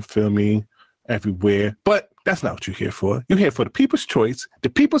 You feel me? Everywhere. But that's not what you're here for. You're here for the people's choice, the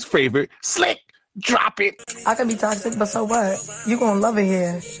people's favorite, Slick. Drop it. I can be toxic, but so what? You gonna love it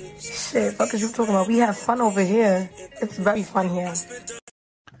here. Shit, fuck is you talking about? We have fun over here. It's very fun here.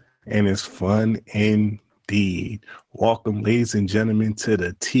 And it's fun indeed. Welcome, ladies and gentlemen, to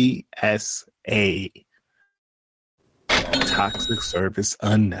the TSA. Toxic Service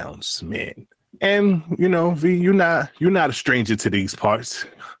Announcement. And you know, V, you're not a stranger to these parts.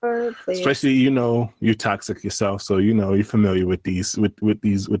 Especially, you know, you're toxic yourself, so you know you're familiar with these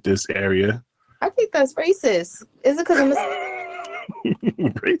with this area. I think that's racist. Is it because I'm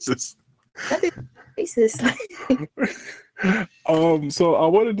racist? I think racist. So I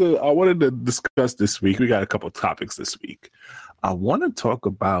wanted to discuss this week. We got a couple of topics this week. I want to talk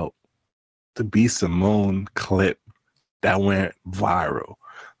about the B. Simone clip that went viral.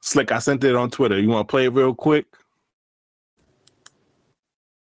 Slick, I sent it on Twitter. You want to play it real quick?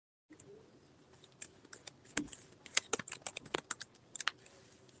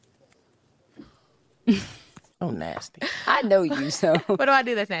 Oh, nasty. I know you, so. What do I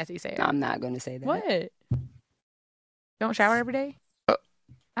do that's nasty? Say it. I'm not going to say that. What? Don't shower every day?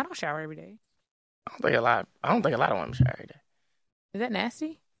 I don't shower every day. I don't think a lot of women shower every day. Is that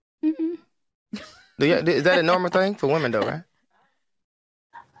nasty? Mm-mm. Is that a normal thing for women, though, right?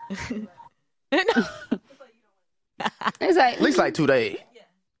 It's like at least like 2 days.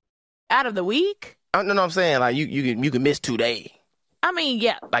 Out of the week? No, I'm saying like you can miss 2 days. I mean,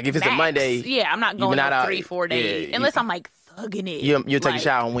 yeah. Like if it's max. a Monday, yeah, I'm not going not like out, 3-4 days unless I'm like thugging it. You'll take like, a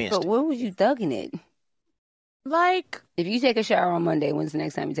shower on Wednesday. But when was you thugging it? Like if you take a shower on Monday, when's the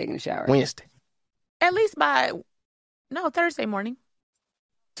next time you're taking a shower? Wednesday. At least by Thursday morning.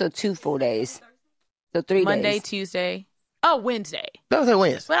 So 2 full days. So 3 Monday, days. Tuesday. Oh, Wednesday. That was a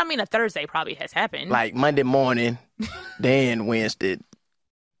Wednesday. But I mean, a Thursday probably has happened. Like Monday morning, then Wednesday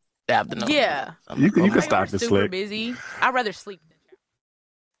afternoon. Yeah. You can Like, stop we're this, super Slick. busy. I'd rather sleep.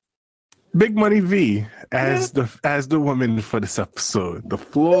 Big Money V, as the woman for this episode, the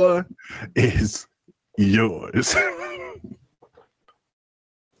floor is yours.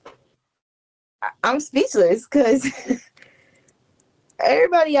 I'm speechless because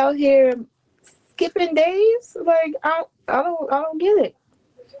everybody out here skipping days. Like I don't get it.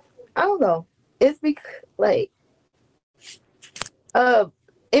 I don't know. It's because like if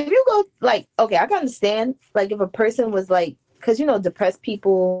you go like okay, I can understand like if a person was like because depressed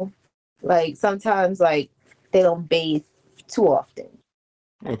people like sometimes like they don't bathe too often.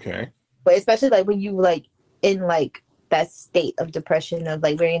 Okay. But especially like when you like in like that state of depression of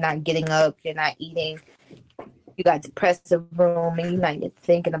like where you're not getting up, you're not eating, you got depressive room, and you're not even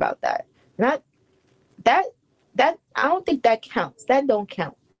thinking about that. Not that I don't think that counts. That don't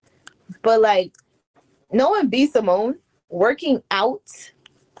count. But like knowing B Simone working out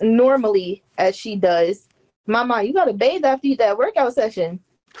normally as she does, Mama, you gotta bathe after that workout session.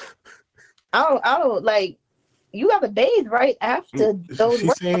 I don't like. You gotta bathe right after those.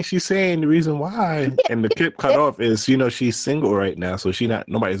 She's saying the reason why, and the clip cut off is she's single right now, so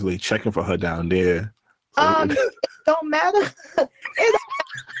nobody's really checking for her down there. So, it don't matter.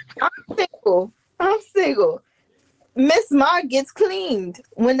 I'm single. Miss Ma gets cleaned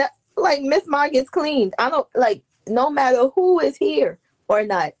Miss Ma gets cleaned. I don't like no matter who is here or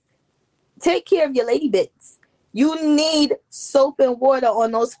not. Take care of your lady bits. You need soap and water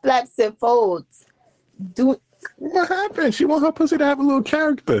on those flaps and folds. What happened? She want her pussy to have a little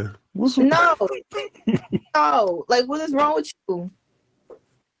character. No. Like what is wrong with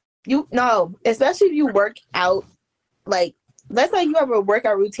you? Especially if you work out. Like let's say you have a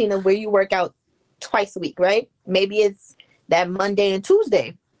workout routine of where you work out twice a week, right? Maybe it's that Monday and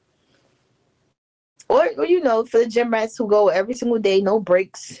Tuesday. Or for the gym rats who go every single day, no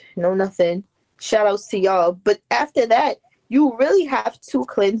breaks, no nothing. Shout outs to y'all. But after that, you really have to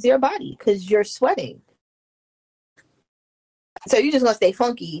cleanse your body because you're sweating. So you're just gonna stay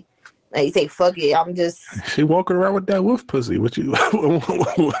funky. Like you say, fuck it. I'm just. She walking around with that wolf pussy. What you? what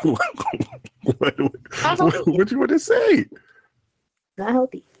you want to say? Not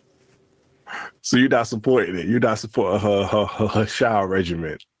healthy. So you're not supporting it. You're not supporting her shower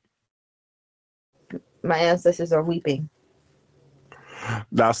regimen. My ancestors are weeping.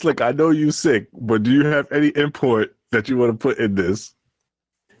 Now, Slick, I know you sick, but do you have any import that you want to put in this?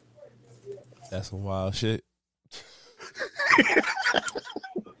 That's some wild shit.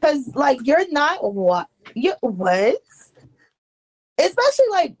 Because, like, you're not what? What? Especially,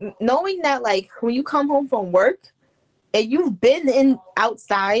 like, knowing that, like, when you come home from work and you've been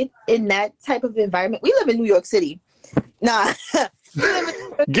outside in that type of environment. We live in New York City. Nah.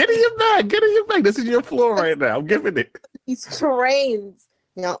 Get in your bag. Get in your bag. This is your floor right now. I'm giving it. These trains,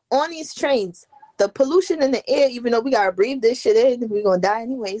 on these trains, the pollution in the air, even though we got to breathe this shit in, we're going to die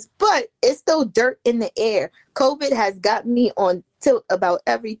anyways, but it's still dirt in the air. COVID has got me on tilt about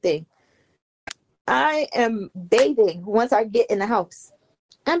everything. I am bathing once I get in the house.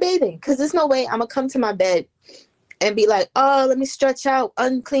 I'm bathing because there's no way I'm going to come to my bed and be like, oh, let me stretch out,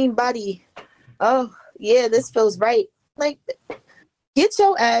 unclean body. Oh, yeah, this feels right. Like, get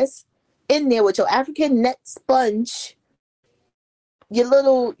your ass in there with your African net sponge, your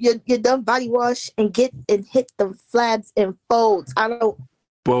Dove body wash, and get and hit the flabs and folds. But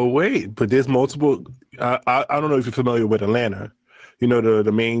there's multiple. I don't know if you're familiar with Atlanta. You know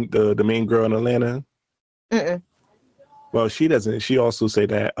the main girl in Atlanta. Mm-mm. Well, she doesn't. She also say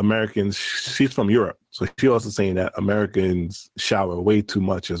that Americans. She's from Europe, so she also saying that Americans shower way too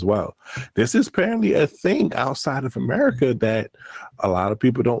much as well. This is apparently a thing outside of America that a lot of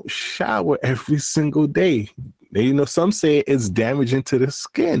people don't shower every single day. You know, some say it's damaging to the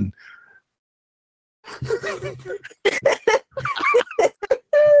skin.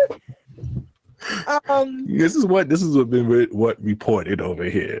 This is what been what reported over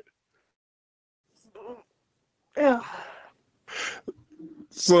here. Yeah.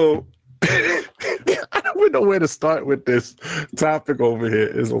 So I don't even know where to start with this topic over here.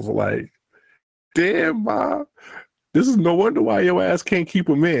 It's also like, damn, Ma, this is no wonder why your ass can't keep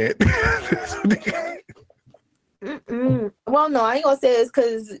a man. Well, no, I ain't gonna say it's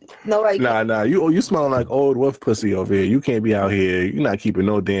because nobody. Nah, you smelling like old wolf pussy over here. You can't be out here. You're not keeping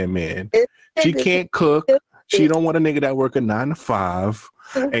no damn man. She can't cook. She don't want a nigga that work a 9 to 5.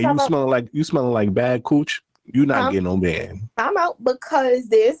 And you smelling like bad cooch. You not getting no man. I'm out because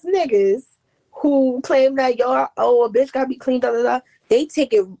there's niggas who claim that a bitch gotta be clean, da da da. They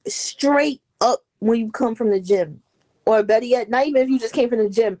take it straight up when you come from the gym. Or better yet, not even if you just came from the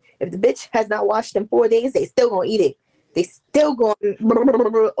gym. If the bitch has not washed in 4 days, they still gonna eat it. They still going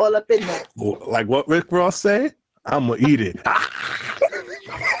all up in there. Like what Rick Ross say? I'm gonna eat it.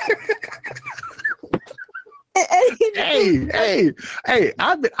 Hey!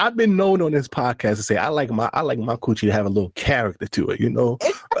 I've been known on this podcast to say I like my coochie to have a little character to it, you know.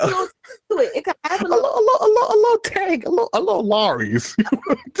 It can have a little tag, a little Laurie's.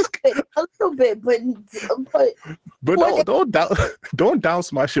 A little bit, but don't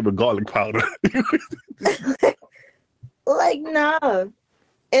douse my shit with garlic powder. Like nah.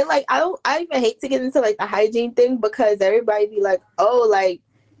 And like I even hate to get into like the hygiene thing because everybody be like, oh,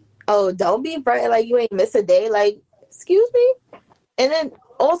 don't be frightened like you ain't miss a day. Like, excuse me? And then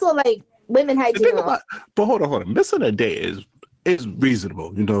also like women hygiene. But hold on. Missing a day is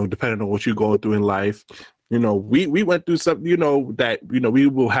reasonable, you know, depending on what you're going through in life. You know, we went through something, you know, that, you know, we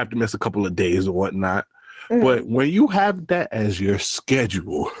will have to miss a couple of days or whatnot. Mm-hmm. But when you have that as your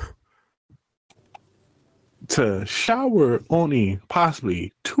schedule to shower only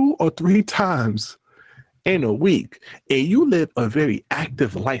possibly 2 or 3 times in a week, and you live a very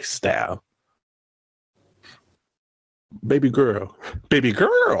active lifestyle, baby girl,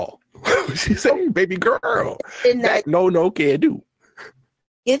 she's saying baby girl, that no can do.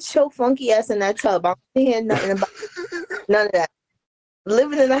 Get your funky ass in that tub. I don't hear nothing about none of that.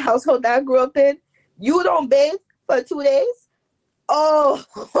 Living in the household that I grew up in, you don't bathe for 2 days. Oh,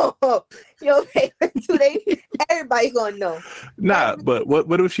 you don't bathe for 2 days. Everybody gonna know. Nah, but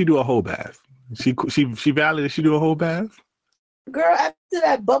what if she do a whole bath? She valid if she do a whole bath? Girl, after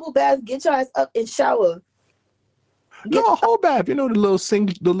that bubble bath, get your ass up and shower. No, a whole bath. You know the little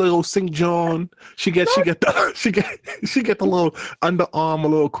sink John. She get the little underarm, a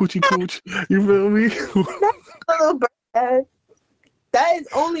little coochie cooch. You feel me? A little bath. That is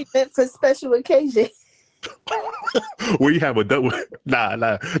only meant for special occasions. When you have a double,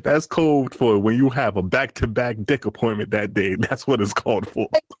 nah, that's code for when you have a back-to-back dick appointment that day. That's what it's called for.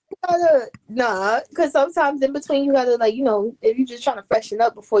 Because sometimes in between you gotta, like, you know, if you're just trying to freshen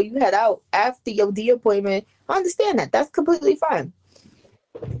up before you head out after your D appointment, I understand that. That's completely fine.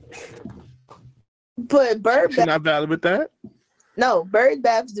 But bird baths, she's not valid with that? No, bird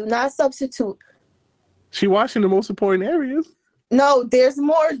baths do not substitute. She washing the most important areas. No, there's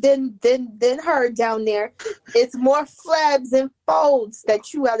more than her down there. It's more flabs and folds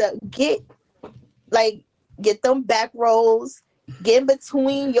that you gotta get. Like, get them back rolls, get in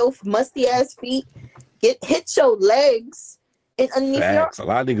between your musty ass feet, hit your legs, and underneath Facts. A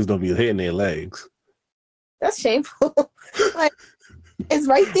lot of niggas don't be hitting their legs. That's shameful. Like, it's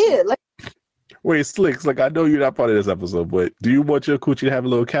right there. Like, wait, Slicks, like, I know you're not part of this episode, but do you want your coochie to have a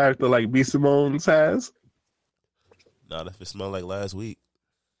little character like B. Simone's has? Not if it smelled like last week.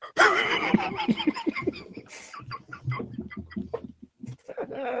 Last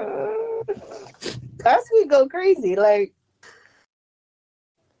week go crazy. Like,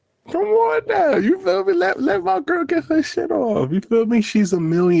 come on now. You feel me? Let my girl get her shit off. You feel me? She's a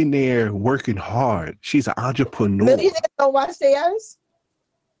millionaire working hard. She's an entrepreneur. Millionaires don't wash their ass?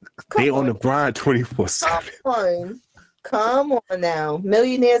 They on the grind 24/7. Come on now.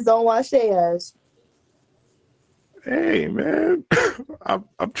 Millionaires don't wash their ass. Hey man, I'm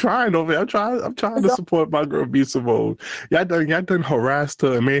trying over here. I'm trying to support my girl B. Simone. Y'all done harassed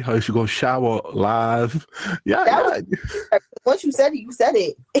her and made her she go shower live. Once you said it, you said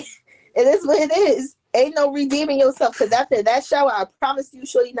it. It is what it is. Ain't no redeeming yourself, because after that shower, I promise you,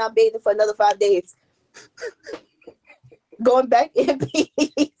 surely not bathing for another 5 days. Going back in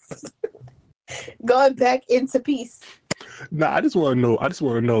peace. Going back into peace. Nah, I just want to know. If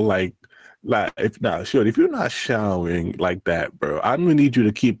you're not showering like that, bro, I'm gonna need you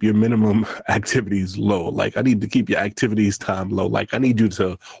to keep your minimum activities low. Like, I need to keep your activities time low. Like, I need you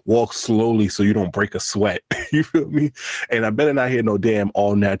to walk slowly so you don't break a sweat. You feel me? And I better not hear no damn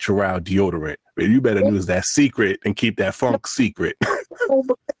all natural deodorant. But you better use that secret and keep that funk secret.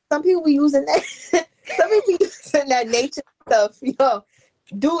 Some people be using that. Some people be using that nature stuff. Yo,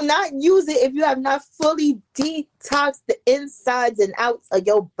 do not use it if you have not fully detoxed the insides and outs of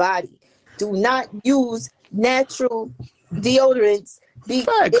your body. Do not use natural deodorants.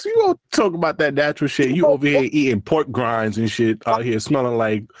 Facts. You don't talk about that natural shit. You over here eating pork grinds and shit out here smelling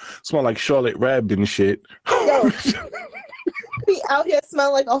like Charlotte Rabbit and shit. Yo, be out here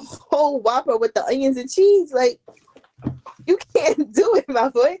smelling like a whole Whopper with the onions and cheese. Like, you can't do it, my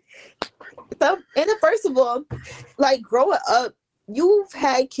boy. So, and then first of all, like, growing up, you've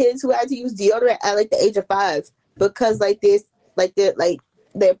had kids who had to use deodorant at like the age of 5 because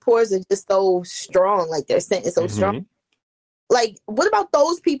their pores are just so strong, like their scent is so strong. Like, what about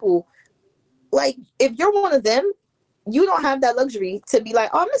those people? Like, if you're one of them, you don't have that luxury to be like,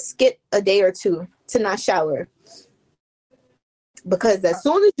 oh, I'm gonna skip a day or two to not shower. Because as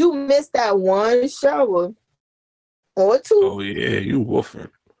soon as you miss that one shower or two, oh yeah, you woofing.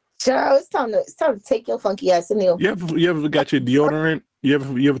 Child, it's time to take your funky ass in there. You ever forgot your deodorant? You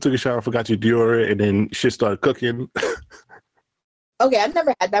ever took a shower, forgot your deodorant, and then shit started cooking? Okay, I've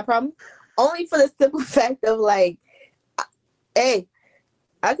never had that problem. Only for the simple fact of like, hey,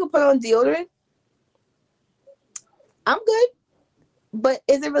 I could put on deodorant. I'm good. But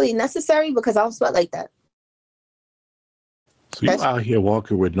is it really necessary? Because I don't sweat like that. So you out here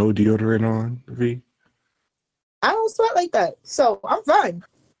walking with no deodorant on, V? I don't sweat like that. So I'm fine.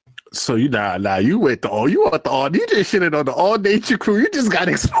 So you you want the all you just shitting on the all nature crew. You just got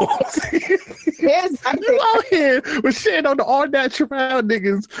exposed. Yes, you out here with shitting on the all natural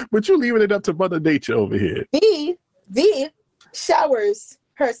niggas, but you leaving it up to Mother Nature over here. V showers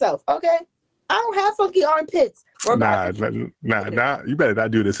herself, okay? I don't have funky armpits. Nah, you better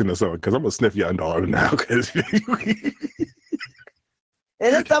not do this in the summer because I'm gonna sniff your underarm now. Because in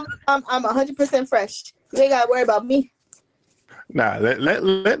the summer, I'm 100% fresh. You ain't gotta worry about me. Nah, let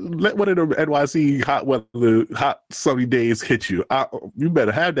one of the NYC hot sunny days hit you. You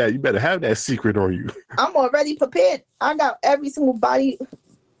better have that. You better have that secret on you. I'm already prepared. I got every single body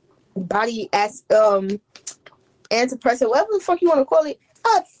as antidepressant, whatever the fuck you want to call it.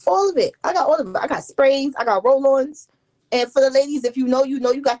 I have all of it. I got all of it. I got sprays. I got roll-ons. And for the ladies, if you know, you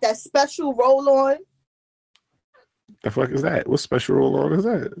got that special roll-on. The fuck is that? What special roll-on is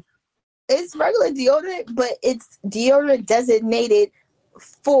that? It's regular deodorant, but it's deodorant designated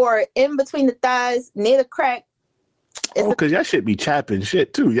for in between the thighs, near the crack. Because y'all should be chapping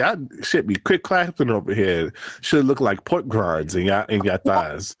shit too. Y'all should be quick clapping over here. Should look like pork grinds in your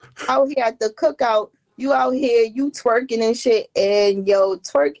thighs. Out here at the cookout, you out here, you twerking and shit, and yo,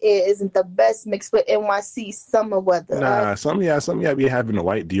 twerk isn't the best mixed with NYC summer weather. Nah, some of y'all be having the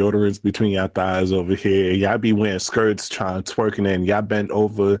white deodorants between y'all thighs over here. Y'all be wearing skirts trying to twerking and y'all bent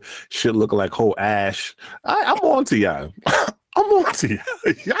over, shit looking like whole ash. I'm on to y'all. I'm on to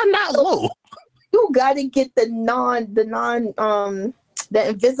y'all. Y'all not low. You gotta get the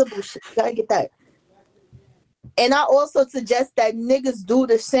invisible shit. You gotta get that. And I also suggest that niggas do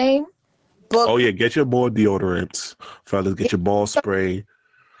the same. Oh yeah, get your ball deodorants, fellas. Get your ball spray.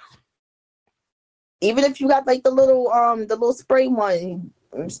 Even if you got like the little spray one,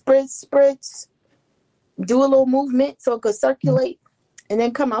 spritz, do a little movement so it could circulate, and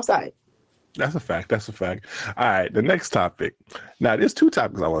then come outside. That's a fact. All right, the next topic. Now, there's 2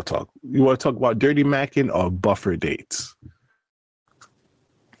 topics I want to talk. You want to talk about dirty macking or buffer dates?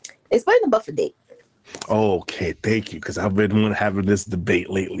 Explain the buffer date. Okay, thank you, because I've been having this debate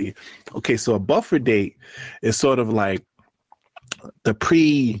lately. Okay, so a buffer date is sort of like the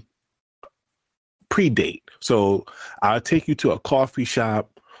pre-date. So I'll take you to a coffee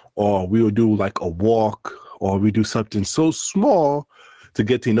shop, or we will do like a walk, or we do something so small to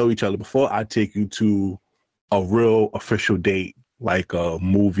get to know each other before I take you to a real official date, like a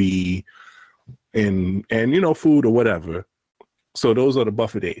movie and food or whatever. So those are the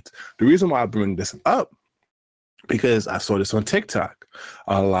buffer dates. The reason why I bring this up, because I saw this on TikTok.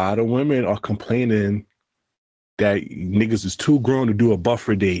 A lot of women are complaining that niggas is too grown to do a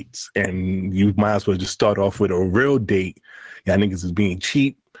buffer dates, and you might as well just start off with a real date. Y'all niggas is being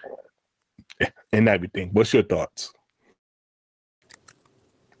cheap and everything. What's your thoughts?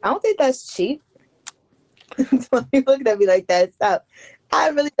 I don't think that's cheap. Don't be looking at me like that. Stop. I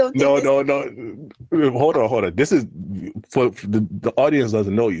really don't think No. Hold on. This is for the audience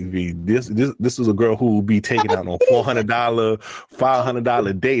doesn't know you, V. This is a girl who will be taking out on $400,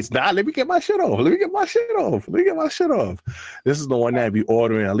 $500 dates. Nah, let me get my shit off. This is the one that be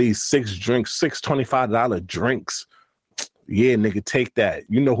ordering at least 6 drinks, 6 $25 drinks. Yeah, nigga, take that.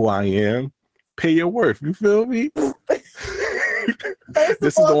 You know who I am. Pay your worth. You feel me? This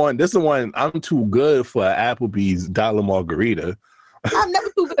is the one. I'm too good for an Applebee's dollar margarita. I'm never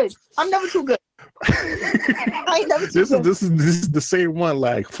too good. I ain't never too good. This is the same one.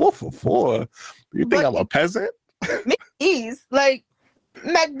 Like 4 for $4. You think I'm a peasant? Mickey's like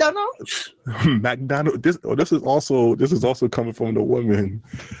McDonald's. This is also coming from the woman.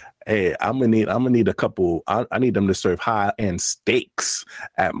 Hey, I'm gonna need a couple. I need them to serve high-end steaks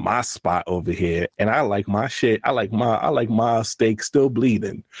at my spot over here, and I like my shit. I like my steak still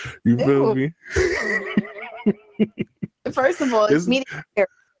bleeding. You feel me? First of all, it's medium rare.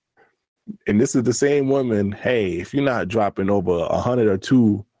 And this is the same woman. Hey, if you're not dropping over 100 or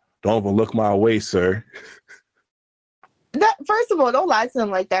 2, don't even look my way, sir. First of all, don't lie to them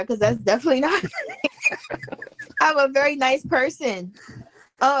like that, because that's definitely not. I'm a very nice person.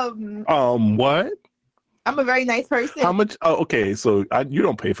 What? I'm a very nice person. How much? Oh, okay. So you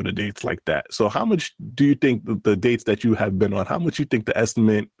don't pay for the dates like that. So how much do you think the dates that you have been on? How much you think the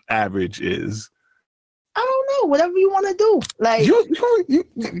estimate average is? I don't know. Whatever you want to do. Like you,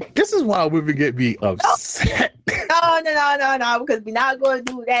 this is why women get me upset. No. Because we're not going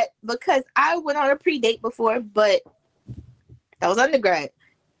to do that. Because I went on a pre-date before, but that was undergrad,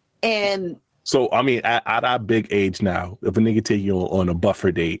 and. So, I mean, at our big age now, if a nigga take you on a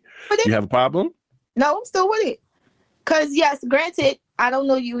buffer date, you have a problem? No, I'm still with it. Because, yes, granted, I don't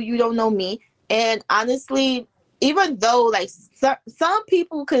know you, you don't know me. And honestly, even though, like, some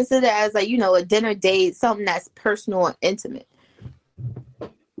people consider it as, like, you know, a dinner date, something that's personal and intimate.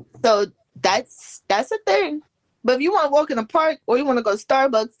 So, that's a thing. But if you want to walk in the park or you want to go to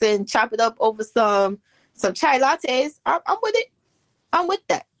Starbucks and chop it up over some chai lattes, I'm with it. I'm with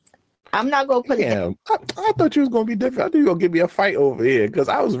that. I'm not gonna put it. I thought you was gonna be different. I thought you were gonna give me a fight over here because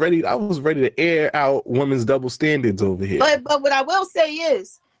I was ready to air out women's double standards over here. But what I will say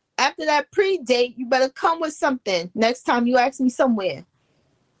is, after that pre-date, you better come with something next time you ask me somewhere.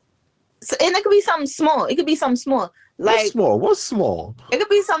 So, and it could be something small. It could be something small. Like What's small? It could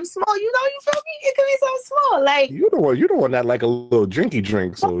be something small. You know, you feel me? It could be something small. Like you don't want that like a little drinky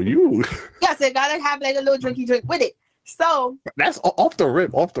drink. So you. Yes, it gotta have like a little drinky drink with it. So that's off the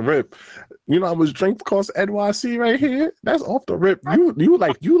rip. You know how much drinks cost NYC right here? That's off the rip. You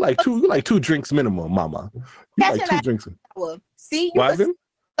like 2 drinks minimum, mama. You like 2 drinks. See, you can save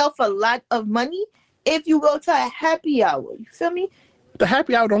yourself a lot of money if you go to a happy hour. You feel me? The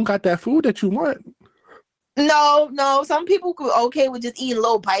happy hour don't got that food that you want. No. Some people could okay with just eating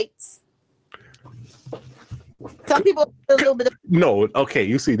little bites. Some people a little bit of no. Okay,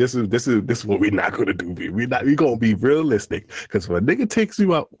 you see, this is what we're not gonna do. We gonna be realistic. Because when a nigga takes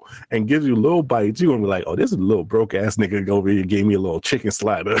you out and gives you little bites, you are gonna be like, oh, this is a little broke ass nigga over here gave me a little chicken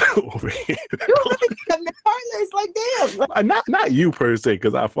slider over here. You really come to heartless like damn. Not you per se,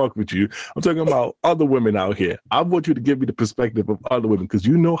 because I fuck with you. I'm talking about other women out here. I want you to give me the perspective of other women because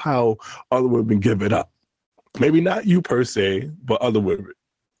you know how other women give it up. Maybe not you per se, but other women.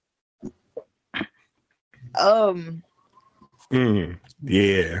 Yeah. I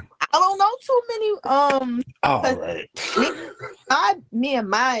don't know too many. All right.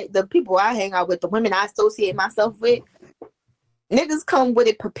 The people I hang out with, the women I associate myself with, niggas come with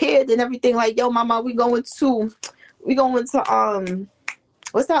it prepared and everything. Like, yo, mama, we going to what's that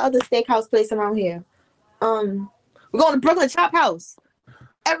other steakhouse place around here? We're going to Brooklyn Chop House.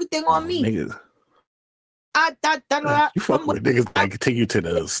 Everything on me. Niggas. You fuck with niggas like take you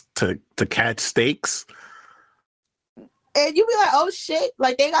to catch steaks. And you be like, oh shit,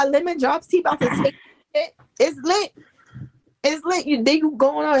 like they got lemon drops, tea about to take shit. It's lit. Then you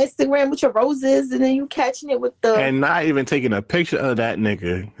going on Instagram with your roses and then you catching it with the and not even taking a picture of that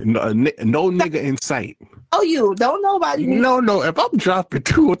nigga. No nigga in sight. Oh, you don't know about you. No. If I'm dropping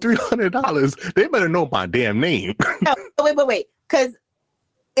 $200 or $300, they better know my damn name. No, wait. Because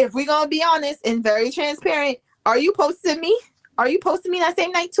if we're gonna be honest and very transparent, are you posting me? Are you posting me that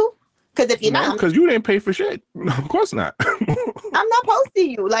same night too? Because if you're not, because you didn't pay for shit. Of course not. I'm not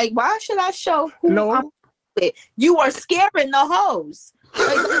posting you. Like, why should I show who I'm with? You are scaring the hoes.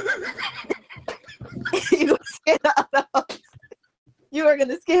 You are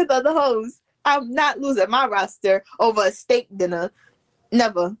gonna scare the other hoes. I'm not losing my roster over a steak dinner.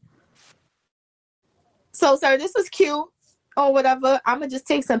 Never. So, sir, this was cute or whatever. I'm gonna just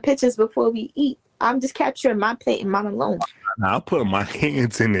take some pictures before we eat. I'm just capturing my plate and mine alone. Now I'm putting my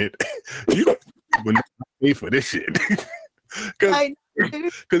hands in it. You don't pay for this shit. Because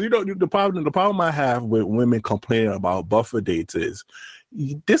you know the problem I have with women complaining about buffer dates is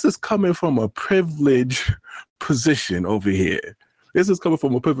this is coming from a privileged position over here. This is coming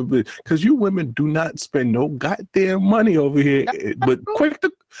from a privilege because you women do not spend no goddamn money over here, but quick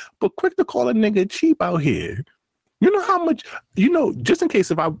to call a nigga cheap out here. You know how much? You know, just in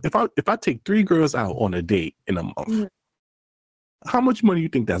case if I take 3 girls out on a date in a month, how much money you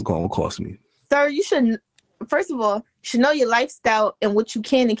think that's going to cost me? Sir, you should first of all you should know your lifestyle and what you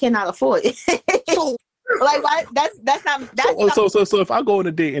can and cannot afford. Like why? That's not. So if I go on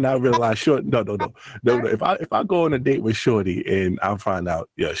a date and I realize no. If I go on a date with Shorty and I find out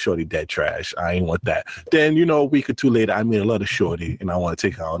Shorty dead trash, I ain't want that. Then a week or 2 later I meet another Shorty and I want to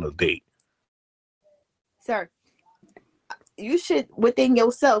take her on a date. Sir, you should within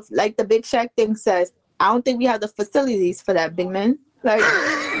yourself, like the Big Shaq thing says. I don't think we have the facilities for that, big man. Like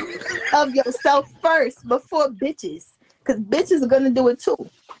of yourself first before bitches, because bitches are gonna do it too.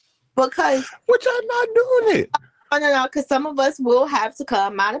 Because which I'm not doing it. No, because some of us will have to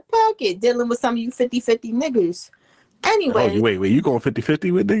come out of pocket dealing with some of you 50-50 niggas. Anyway. Oh, wait, you going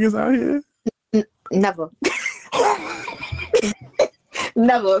 50-50 with niggas out here? Never.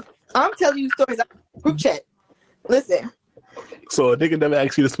 Never. I'm telling you stories. Group chat. Listen. So a nigga never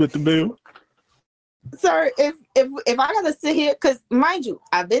asked you to split the bill? Sir, if I gotta sit here, because mind you,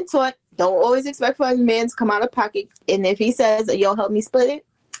 I've been taught, don't always expect for a man to come out of pocket. And if he says, yo, help me split it,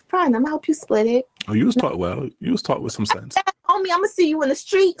 fine, I'm gonna help you split it. Oh, you was taught well. You was taught with some sense. Homie, I'm gonna see you in the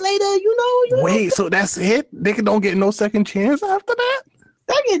street later, Wait, so that's it? Nigga don't get no second chance after that?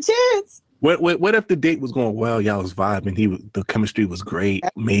 Second chance? What if the date was going well, y'all was vibing, the chemistry was great,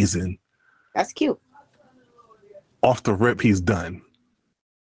 amazing. That's cute. Off the rip, he's done.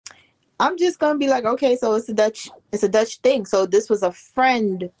 I'm just gonna be like, okay, so it's a Dutch thing. So this was a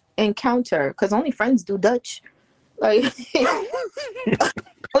friend encounter, because only friends do Dutch. Like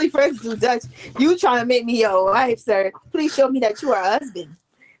only friends do Dutch. You trying to make me your wife, sir? Please show me that you are a husband,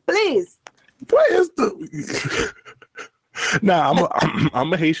 please. What is the? Nah,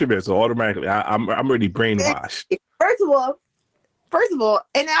 I'm a Haitian man, so automatically I'm already brainwashed. First of all,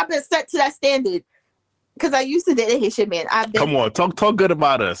 and I've been set to that standard. Because I used to date a Haitian man. Come on, talk good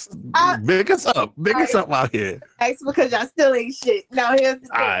about us. Big us up out here. That's because y'all still ain't shit. Now here's the thing.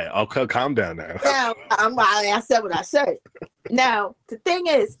 All right, okay, calm down now. Now I said what I said. Now the thing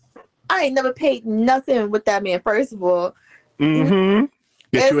is, I ain't never paid nothing with that man. First of all, get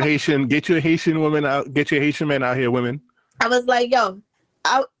you a Haitian woman out. Get your Haitian man out here, women. I was like, yo,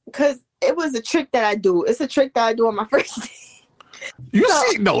 because it was a trick that I do. It's a trick that I do on my first date. You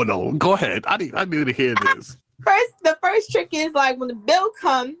see? No. Go ahead. I need to hear this. The first trick is like when the bill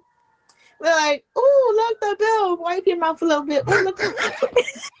comes, we're like, "Ooh, look the bill." Wipe your mouth a little bit. Ooh, look.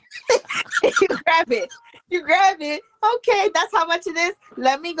 You grab it. Okay, that's how much it is.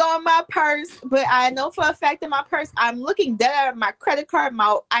 Let me go in my purse. But I know for a fact in my purse, I'm looking there at my credit card,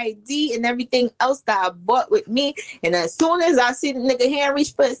 my ID, and everything else that I bought with me. And as soon as I see the nigga hand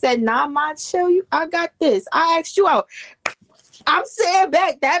reach for it, said, "Nah, man, show you. I got this. I asked you out." I'm saying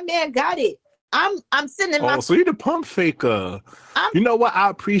back, that man got it. I'm sitting in my. Oh, so you're the pump faker. You know what?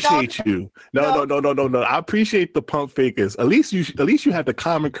 I appreciate you. No. I appreciate the pump fakers. At least you have the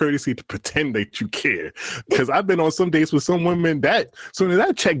common courtesy to pretend that you care. Because I've been on some dates with some women that soon as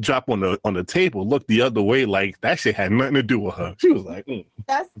that check drop on the table, looked the other way like that shit had nothing to do with her. She was like,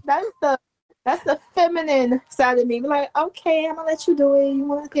 That's the feminine side of me. Be like, okay, I'm gonna let you do it. You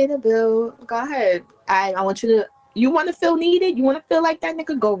want to pay the bill? Go ahead. I want you to. You want to feel needed? You want to feel like that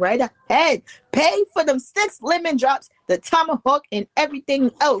nigga? Go right ahead. Pay for them 6 lemon drops, the tomahawk, and everything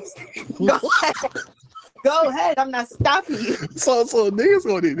else. Go ahead. Go ahead. I'm not stopping you. So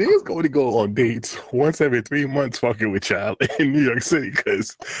niggas going to go on dates once every 3 months fucking with y'all in New York City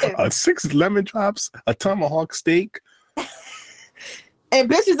because 6 lemon drops, a tomahawk steak. And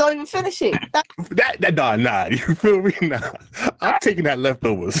bitches don't even finish it. Nah. You feel me? Nah. I'm taking that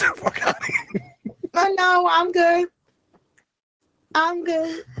leftovers. Fuck out of here. No, I'm good.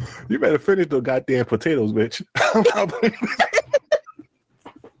 You better finish those goddamn potatoes, bitch.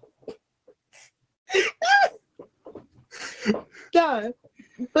 Done.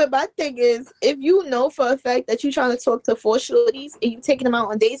 But my thing is, if you know for a fact that you're trying to talk to 4 shorties and you taking them out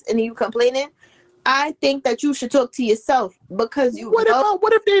on dates and you complaining, I think that you should talk to yourself because you. What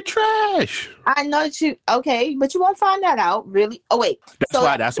if they're trash? I know that you okay, but you won't find that out really. Oh wait,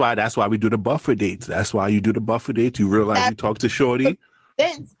 that's why we do the buffer dates. That's why you do the buffer dates. You realize you talk to shorty.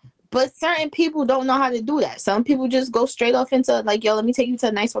 But certain people don't know how to do that. Some people just go straight off into like, yo, let me take you to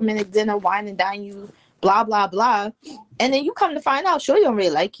a nice romantic dinner, wine and dine you, blah, blah, blah. And then you come to find out, sure, you don't really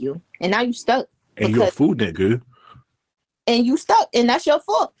like you. And now you stuck. And you're a food nigga. And you stuck. And that's your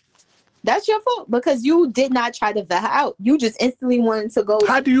fault. That's your fault because you did not try to vet her out. You just instantly wanted to go.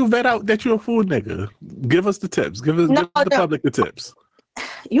 How do you vet out that you're a food nigga? Give us the tips. Give the public the tips.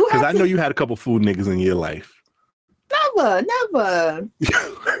 Because I know you had a couple food niggas in your life. Never.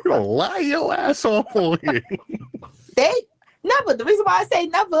 You don't lie your ass off on here. Never. The reason why I say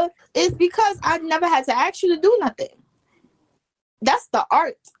never is because I never had to ask you to do nothing. That's the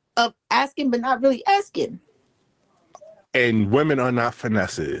art of asking but not really asking. And women are not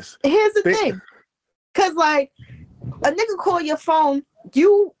finesses. Here's the thing. Because, like, a nigga call your phone,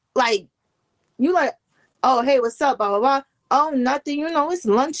 you like, oh, hey, what's up, blah, blah, blah. Oh, nothing, it's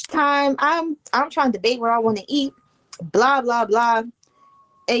lunchtime. I'm trying to debate what I want to eat, blah, blah, blah.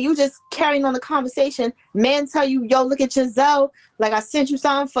 And you just carrying on the conversation. Man tell you, yo, look at Giselle. Like, I sent you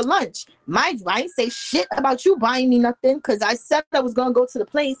something for lunch. Mind you, I ain't say shit about you buying me nothing because I said I was going to go to the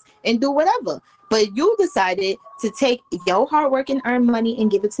place and do whatever. But you decided to take your hard work and earn money and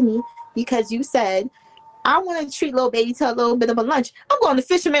give it to me because you said, I want to treat little baby to a little bit of a lunch. I'm going to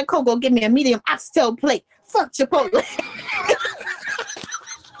Fisherman Co. Go get me a medium oxtail plate. Fuck Chipotle.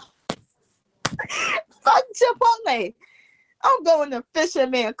 Fuck Chipotle. I'm going to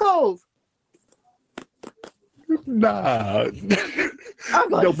Fisherman Cove. Nah.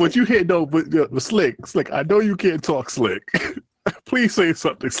 No, but you hear but Slick. I know you can't talk, Slick. Please say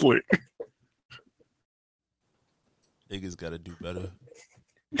something, Slick. Niggas gotta do better.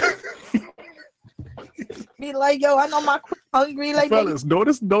 Be like, yo, I know my hungry. Like, fellas,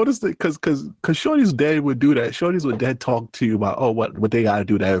 notice that because Shorty's dad would do that. Shorty's would dad talk to you about what they gotta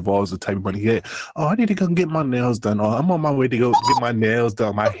do that involves the type of money. Yeah, oh, I need to go get my nails done. Oh, I'm on my way to go get my nails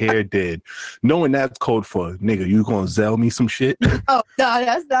done, my hair did. Knowing that's code for nigga, you gonna sell me some shit? Oh no,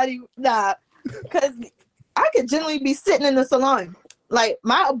 that's not even because I could generally be sitting in the salon. Like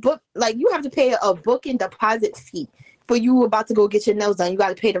my book, like you have to pay a booking deposit fee for you about to go get your nails done. You got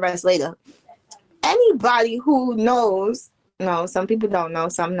to pay the rest later. Anybody who knows, no, some people don't know,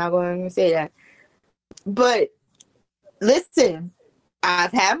 so I'm not going to say that. But listen,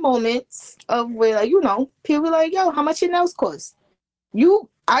 I've had moments of where, like, people are like, yo, how much your nails cost?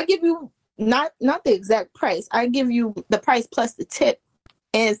 I give you not the exact price. I give you the price plus the tip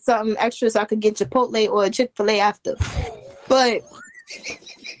and something extra so I could get Chipotle or Chick-fil-A after. But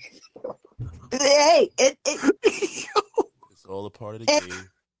hey, it's all a part of the game.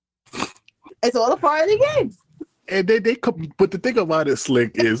 It's all a part of the game. And they come, but the thing about it,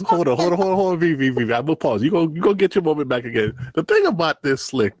 Slick, is hold on, V. I'm gonna pause. You go get your moment back again. The thing about this,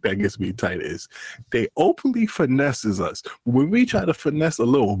 Slick, that gets me tight is they openly finesses us. When we try to finesse a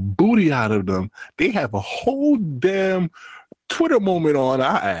little booty out of them, they have a whole damn Twitter moment on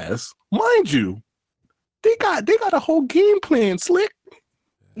our ass. Mind you, they got a whole game plan, Slick.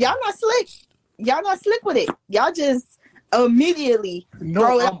 Y'all not slick. Y'all not slick with it. Y'all just immediately I'm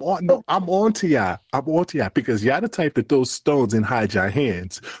on to y'all. I'm on to y'all because y'all the type that throws stones and hide your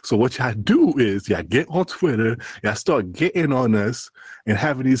hands. So what y'all do is y'all get on Twitter, y'all start getting on us and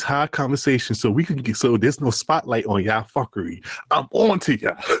having these high conversations so we can get so there's no spotlight on y'all fuckery. I'm on to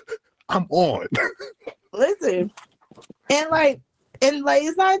y'all. I'm on. Listen, and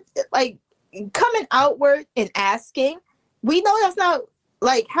it's not like coming outward and asking. We know that's not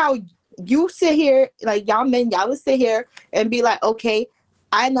like how you sit here, like y'all would sit here and be like, okay,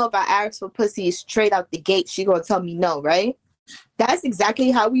 I know if I ask for pussy straight out the gate, she gonna tell me no, right? That's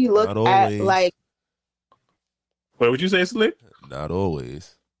exactly how we look at like. What would you say, Slick? Not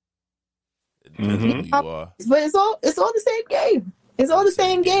always. It depends on who you are. But it's all the same game. It's all the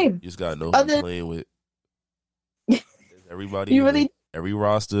same game. You just gotta know who you're playing with. Everybody, every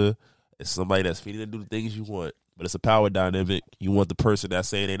roster is somebody that's feeding to do the things you want. But it's a power dynamic. You want the person that's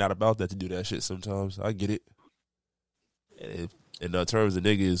saying they not about that to do that shit sometimes. I get it. And in terms of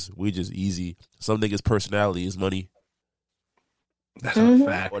niggas, we just easy. Some niggas' personality is money. That's a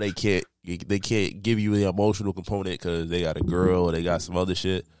fact. Or they can't give you the emotional component because they got a girl or they got some other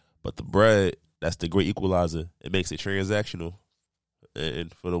shit. But the bread, that's the great equalizer. It makes it transactional.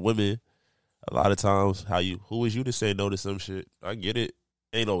 And for the women, a lot of times, who is you to say no to some shit? I get it.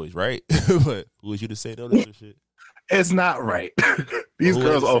 Ain't always right. But who is you to say no to some shit? It's not right. These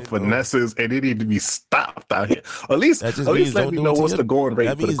girls are finesses and they need to be stopped out here. At least let me know what's the going rate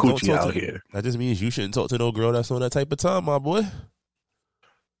for the coochie out here. That just means you shouldn't talk to no girl that's on that type of time, my boy.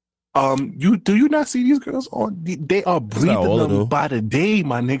 Do you not see these girls on? They are breathing them by the day,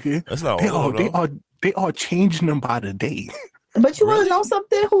 my nigga. That's not all of them. They are changing them by the day. But you want to know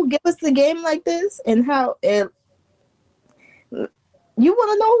something? Who give us the game like this and how it? You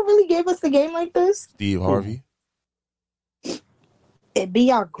want to know who really gave us the game like this? Steve Harvey. It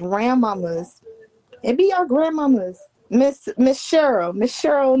be our grandmamas. It be our grandmamas. Miss Cheryl. Miss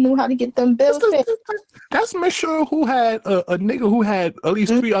Cheryl knew how to get them bills paid. That's Miss Cheryl who had a nigga who had at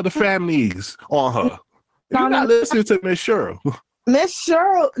least 3 other families on her. You're not listening to Miss Cheryl. Miss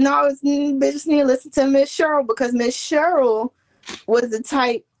Cheryl, no, bitches need to listen to Miss Cheryl because Miss Cheryl was the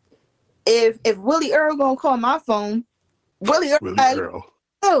type. If Willie Earl gonna call my phone, Willie Earl.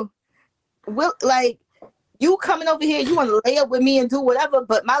 Oh, like you coming over here, you want to lay up with me and do whatever,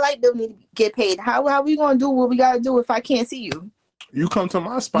 but my light bill need to get paid. How we gonna do what we gotta do if I can't see you? You come to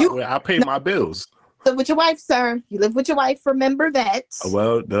my spot where I pay my bills. Live with your wife, sir. You live with your wife. Remember that.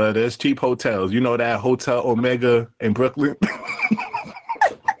 Well, there's cheap hotels. You know that Hotel Omega in Brooklyn.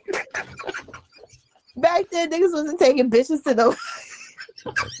 Back then, niggas wasn't taking bitches to those.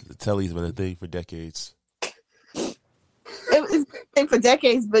 The telly's been a thing for decades. It was a thing for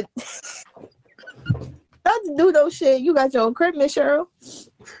decades, but not to do those shit. You got your own crib, Miss Cheryl.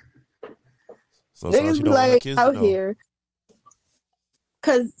 Niggas be like out here.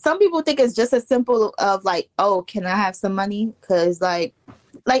 Because some people think it's just as simple of like, oh, can I have some money? Because like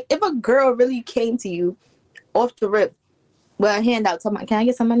if a girl really came to you off the rip with a handout, talking about, can I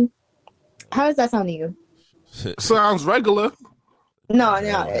get some money? How does that sound to you? Sounds regular. No,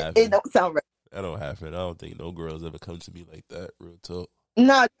 it don't sound regular. That don't happen. I don't think no girls ever come to me like that. Real talk.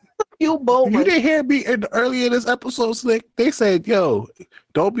 No, you bold. You didn't hear me earlier in this episode, Slick. They said, "Yo,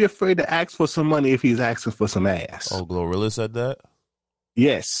 don't be afraid to ask for some money if he's asking for some ass." Oh, Glorilla said that.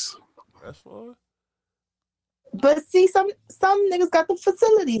 Yes. That's fine. But see, some niggas got the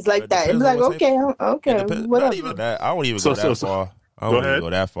facilities like that. It's like, okay, whatever. Not even that. I won't even go that far. I don't even go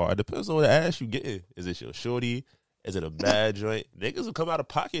that far. It depends on what ass you getting. Is it your shorty? Is it a bad joint? Niggas will come out of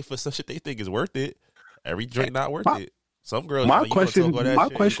pocket for some shit they think is worth it. Every drink not worth it. Some girls. My question,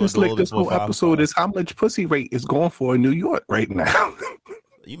 Slick, this whole episode is how much pussy rate is going for in New York right now.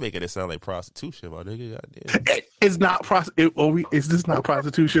 You making it sound like prostitution, my nigga. Goddamn. It's not is this not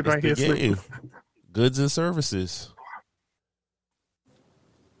prostitution right here, Slick? Goods and services.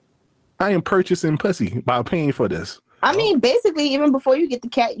 I am purchasing pussy by paying for this. I mean, basically, even before you get the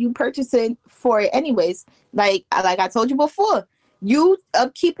cat, you purchase it for it anyways. Like I told you before, you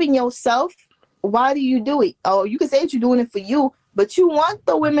upkeeping yourself. Why do you do it? Oh, you can say that you're doing it for you, but you want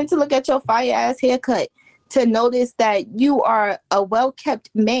the women to look at your fire ass haircut, to notice that you are a well kept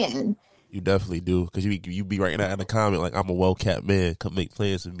man. You definitely do, because you be writing that in the comment like, I'm a well kept man. Come make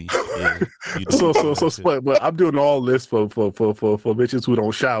plans with me. Yeah, but I'm doing all this for bitches who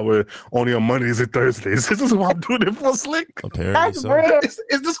don't shower only on Mondays and Thursdays. This is what I'm doing it for, Slick. Apparently, that's real.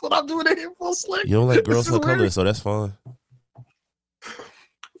 Is this what I'm doing it here for, Slick? You don't like girls for color, so that's fine.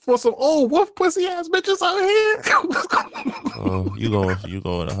 For some old wolf pussy ass bitches out here. Oh, you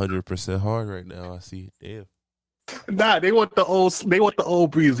going 100% hard right now. I see. Damn. Nah, they want the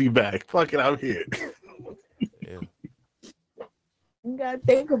old breezy back. Fuck it out here. Damn. You gotta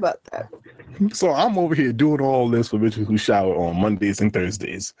think about that. So I'm over here doing all this for bitches who shower on Mondays and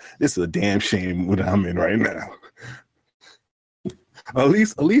Thursdays. This is a damn shame what I'm in right now. At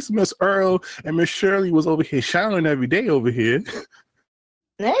least Miss Earl and Miss Shirley was over here showering every day over here.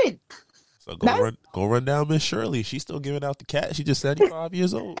 Hey. So go run down Miss Shirley. She's still giving out the cat. She just 75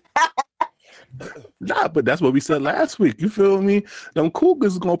 years old. Nah, but that's what we said last week. You feel me? Them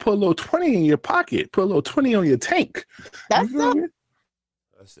cougars is gonna put a little 20 in your pocket, put a little 20 on your tank. That's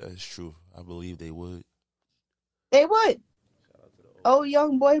true. I believe they would. They would. Oh,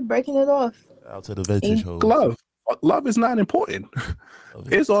 young boy breaking it off. Out to the vintage hoes. Love is not important.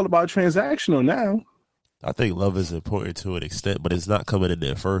 It's all about transactional now. I think love is important to an extent, but it's not coming in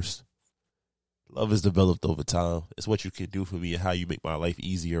there first. Love is developed over time. It's what you can do for me and how you make my life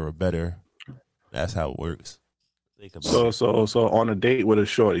easier or better. That's how it works. So on a date with a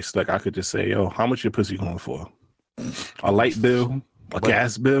shorty, like I could just say, yo, how much your pussy going for? A light bill? A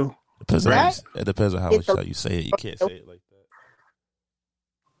gas bill? It depends on how much you say it. You can't say it like that.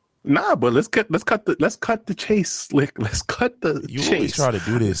 Nah, but let's cut the chase, Slick. Let's cut the chase. You always try to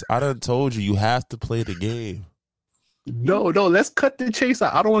do this. I done told you have to play the game. No, let's cut the chase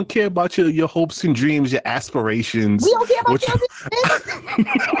out. I don't care about your hopes and dreams, your aspirations. We don't care about your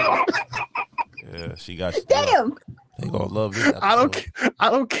Yeah, she got you. Damn. They gonna love this. I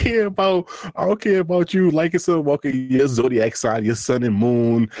don't care about you liking someone walking your zodiac sign, your sun and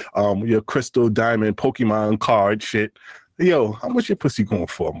moon, your crystal diamond Pokemon card shit. Yo, how much your pussy going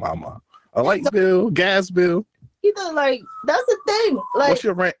for, mama? A light bill, gas bill? Either like that's the thing. Like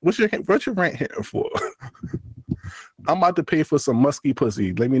what's your rent here for? I'm about to pay for some musky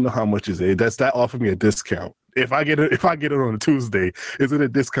pussy. Let me know how much is it. Does that offer me a discount? If I get it on a Tuesday, is it a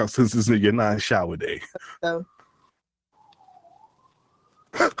discount since it's your non-shower day? So.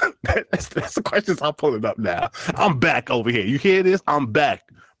 That's the questions I'm pulling up now. I'm back over here. You hear this? I'm back.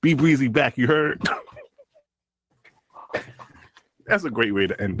 Be breezy back. You heard? That's a great way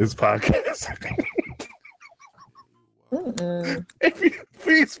to end this podcast. If you,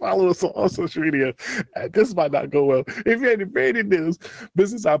 please follow us on social media. This might not go well. If you have any breaking news,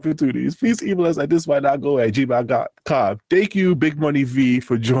 business opportunities, please email us at thismightnotgo@gmail.com. Thank you, Big Money V,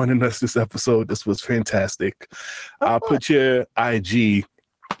 for joining us this episode. This was fantastic. I'll put your IG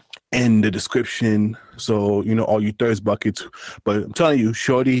in the description, so you know all you thirst buckets. But I'm telling you,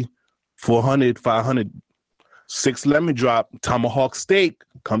 shorty, 400, 500, 6 lemon drop, tomahawk steak.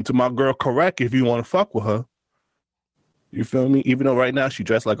 Come to my girl Correct if you want to fuck with her. You feel me? Even though right now she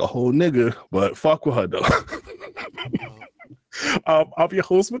dressed like a whole nigga, but fuck with her though. I'm your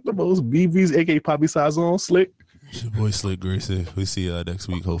host with the most, BB's, aka Poppy Sazon, Slick. It's your boy Slick Grayson. We see y'all next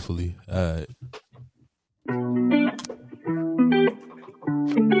week, hopefully. All right.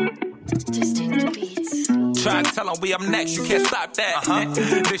 Just take the beats. Try to tell them we up next, you can't stop that.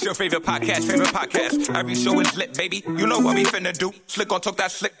 This your favorite podcast. Every show is lit, baby. You know what we finna do. Slick gon' talk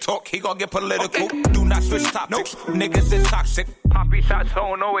that slick talk, he gon' get political. Okay. Do not switch topics, niggas is toxic. Poppy shots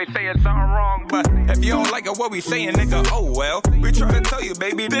don't always saying something wrong, but if you don't like it, what we saying, nigga, oh well. We try to tell you,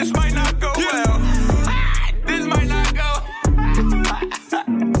 baby, this might not go well. This might not go.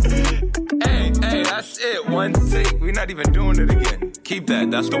 Hey, that's it. One take. We're not even doing it again. Keep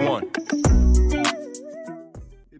that. That's the one.